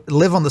who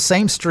live on the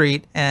same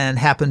street and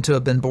happen to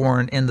have been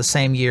born in the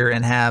same year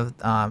and have,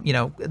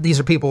 these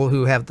are people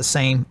who have the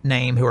same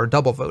name who are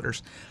double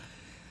voters.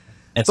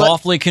 It's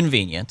awfully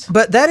convenient.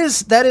 But that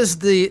is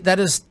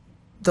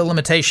the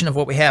limitation of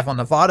what we have on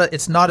Nevada.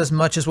 It's not as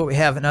much as what we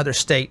have in other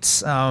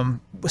states.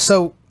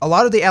 So a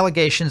lot of the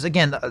allegations,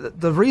 again,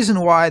 the reason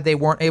why they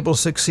weren't able to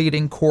succeed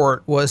in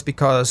court was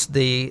because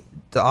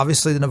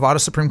obviously the Nevada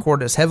Supreme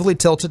Court is heavily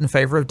tilted in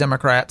favor of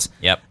Democrats.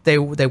 Yep. They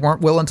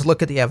weren't willing to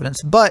look at the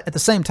evidence. But at the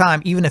same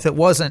time, even if it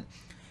wasn't,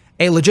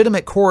 a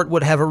legitimate court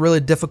would have a really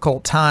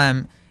difficult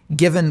time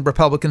giving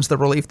Republicans the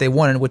relief they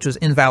wanted, which was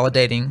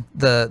invalidating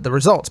the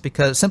results,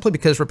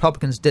 because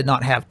Republicans did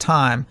not have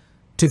time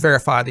to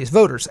verify these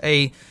voters.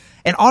 An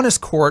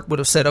honest court would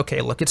have said, okay,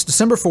 look, it's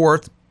December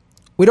 4th.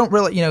 we don't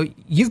really,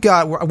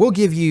 we'll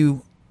give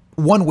you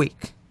 1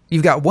 week.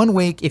 You've got 1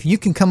 week. If you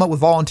can come up with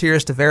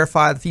volunteers to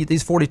verify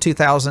these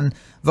 42,000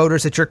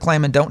 voters that you're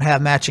claiming don't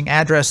have matching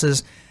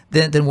addresses,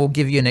 then we'll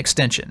give you an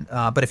extension.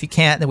 But if you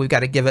can't, then we've got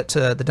to give it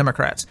to the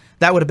Democrats.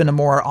 That would have been a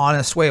more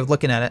honest way of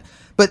looking at it.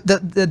 But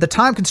the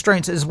time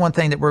constraints is one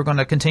thing that we're going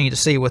to continue to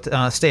see with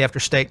state after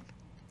state.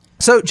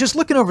 So just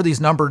looking over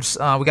these numbers,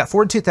 we got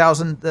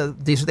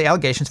 42,000. These are the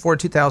allegations: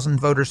 42,000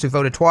 voters who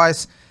voted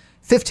twice.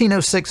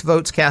 1,506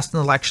 votes cast in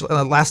the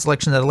last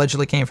election that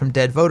allegedly came from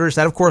dead voters.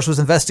 That, of course, was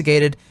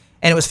investigated,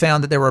 and it was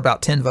found that there were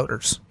about 10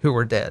 voters who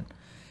were dead.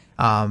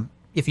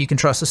 If you can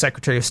trust the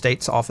Secretary of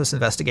State's office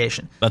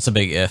investigation. That's a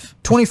big if.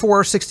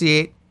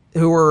 2,468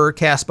 who were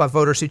cast by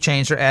voters who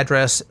changed their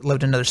address,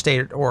 lived in another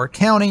state or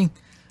county.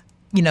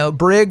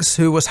 Briggs,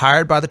 who was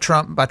hired by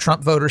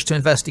Trump voters to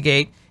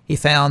investigate, he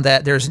found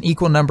that there's an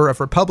equal number of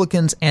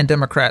Republicans and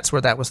Democrats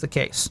where that was the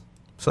case.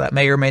 So that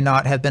may or may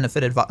not have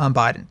benefited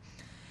Biden.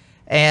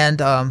 And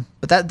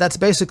but that's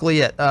basically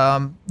it.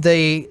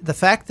 The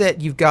fact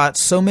that you've got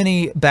so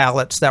many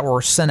ballots that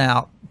were sent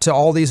out to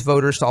all these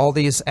voters, to all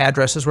these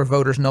addresses where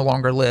voters no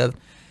longer live,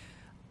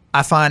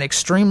 I find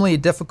extremely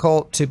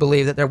difficult to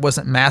believe that there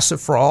wasn't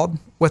massive fraud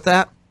with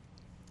that.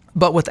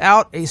 But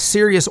without a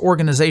serious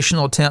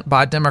organizational attempt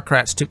by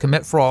Democrats to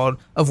commit fraud,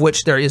 of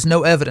which there is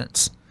no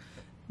evidence,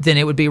 then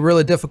it would be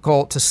really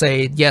difficult to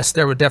say, yes,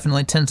 there were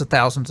definitely tens of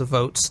thousands of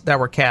votes that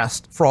were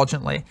cast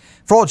fraudulently.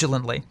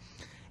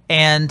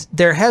 And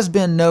there has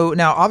been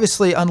now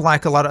obviously,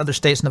 unlike a lot of other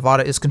states,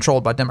 Nevada is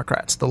controlled by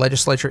Democrats. The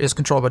legislature is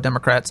controlled by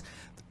Democrats.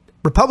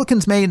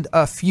 Republicans made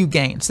a few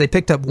gains. They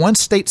picked up 1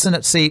 state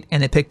Senate seat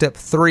and they picked up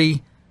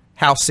 3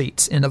 House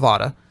seats in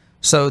Nevada.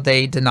 So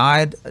they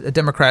denied the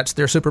Democrats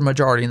their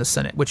supermajority in the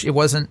Senate, which it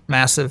wasn't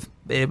massive.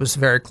 It was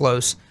very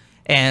close.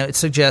 And it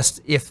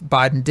suggests if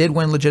Biden did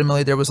win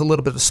legitimately, there was a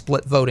little bit of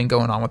split voting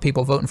going on with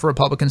people voting for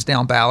Republicans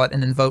down ballot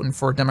and then voting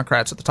for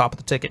Democrats at the top of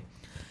the ticket.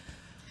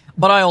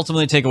 But I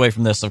ultimately take away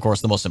from this, of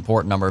course, the most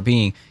important number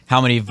being how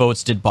many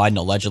votes did Biden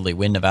allegedly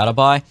win Nevada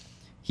by?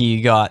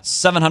 He got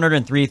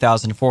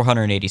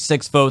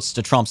 703,486 votes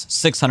to Trump's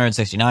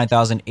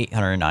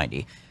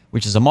 669,890,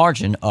 which is a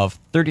margin of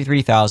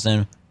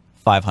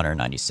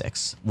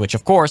 33,596, which,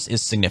 of course,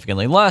 is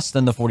significantly less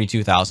than the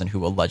 42,000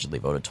 who allegedly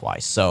voted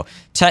twice. So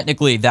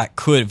technically, that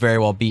could very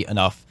well be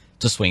enough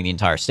to swing the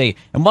entire state.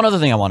 And one other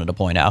thing I wanted to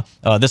point out,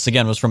 this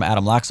again was from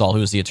Adam Laxalt, who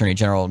was the Attorney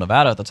General of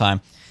Nevada at the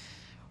time.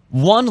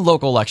 One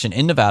local election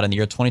in Nevada in the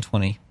year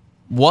 2020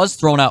 was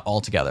thrown out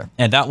altogether,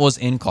 and that was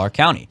in Clark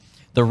County.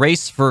 The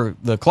race for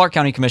the Clark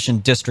County Commission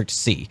District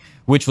C,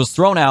 which was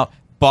thrown out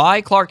by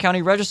Clark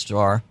County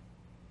Registrar,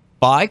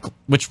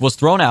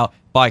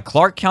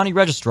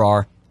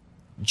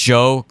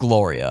 Joe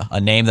Gloria,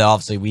 a name that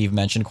obviously we've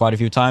mentioned quite a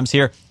few times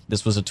here.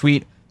 This was a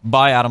tweet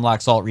by Adam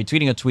Laxalt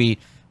retweeting a tweet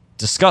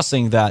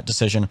discussing that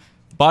decision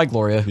by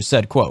Gloria, who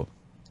said, quote,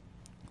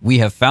 "We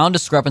have found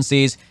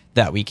discrepancies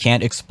that we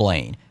can't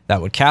explain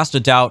that would cast a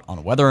doubt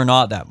on whether or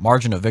not that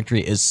margin of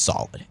victory is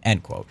solid,"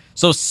 end quote.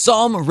 So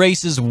some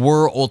races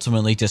were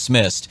ultimately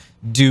dismissed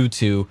due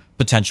to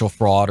potential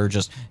fraud or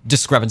just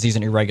discrepancies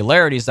and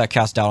irregularities that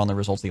cast doubt on the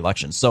results of the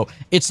election. So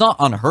it's not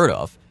unheard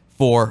of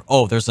for,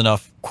 there's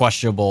enough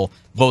questionable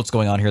votes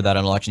going on here that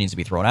an election needs to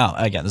be thrown out.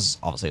 Again, this is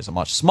obviously a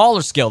much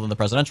smaller scale than the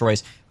presidential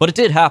race, but it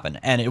did happen,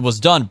 and it was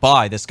done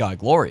by this guy,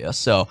 Gloria.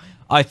 So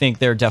I think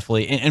they're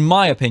definitely, in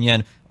my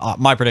opinion,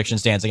 my prediction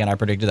stands. Again, I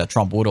predicted that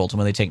Trump would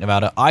ultimately take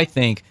Nevada. I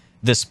think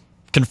this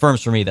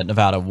confirms for me that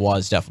Nevada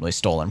was definitely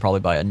stolen, probably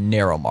by a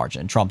narrow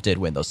margin. Trump did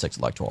win those 6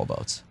 electoral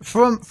votes.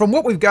 From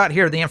what we've got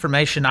here, the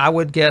information, I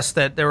would guess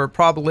that there were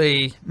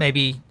probably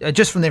maybe,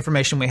 just from the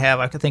information we have,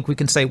 I think we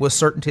can say with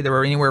certainty there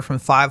were anywhere from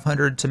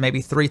 500 to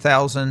maybe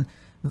 3,000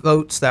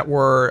 votes that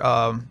were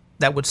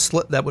that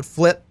would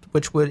flip,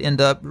 which would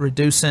end up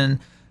reducing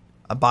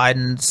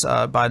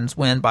Biden's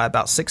win by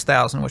about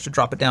 6,000, which would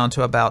drop it down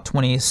to about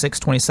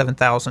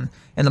 27,000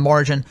 in the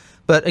margin.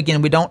 But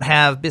again, we don't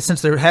have,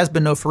 since there has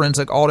been no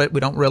forensic audit, we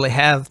don't really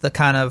have the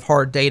kind of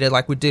hard data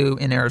like we do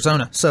in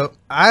Arizona. So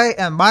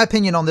my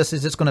opinion on this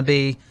is I'm going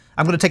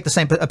to take the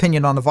same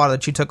opinion on Nevada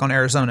that you took on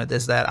Arizona,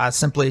 is that I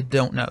simply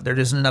don't know. There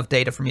isn't enough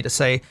data for me to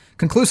say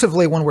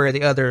conclusively one way or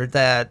the other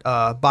that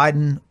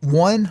Biden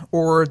won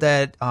or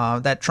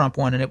that Trump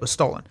won and it was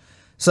stolen.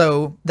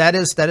 So that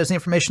is the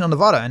information on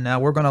Nevada,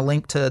 and we're going to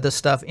link to this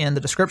stuff in the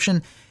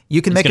description.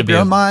 You can make up your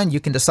own mind.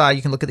 You can decide.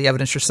 You can look at the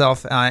evidence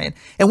yourself. And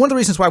one of the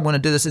reasons why I want to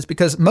do this is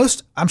because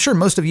I'm sure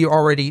most of you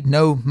already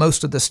know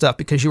most of this stuff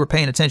because you were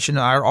paying attention.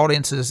 Our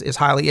audience is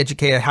highly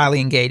educated, highly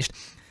engaged.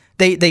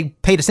 They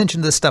paid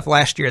attention to this stuff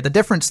last year. The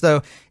difference,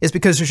 though, is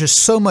because there's just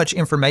so much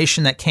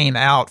information that came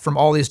out from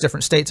all these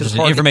different states. There's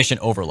an information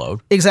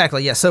overload.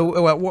 Exactly, yeah.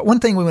 So one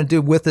thing we want to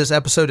do with this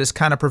episode is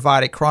kind of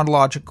provide a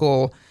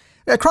chronological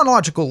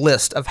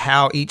list of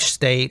how each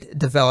state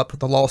developed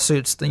the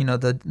lawsuits,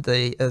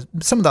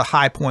 some of the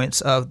high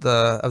points of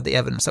the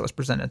evidence that was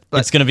presented. But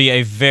it's going to be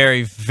a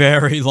very,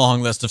 very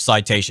long list of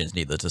citations,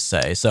 needless to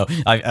say. So,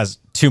 as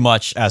too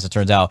much, as it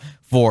turns out,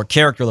 for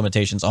character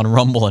limitations on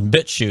Rumble and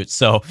BitChute.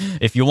 So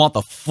if you want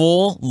the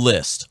full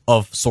list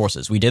of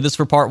sources, we did this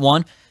for part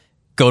 1.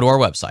 Go to our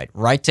website,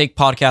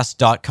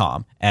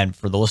 righttakepodcast.com. And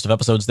for the list of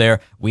episodes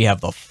there, we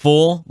have the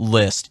full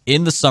list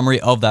in the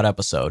summary of that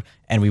episode.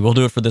 And we will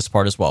do it for this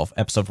part as well.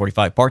 Episode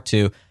 45, part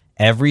 2,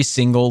 every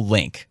single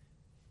link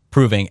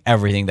proving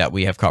everything that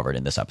we have covered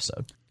in this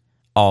episode.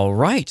 All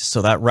right,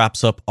 so that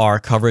wraps up our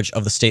coverage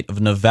of the state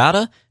of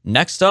Nevada.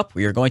 Next up,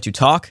 we are going to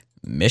talk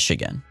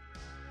Michigan.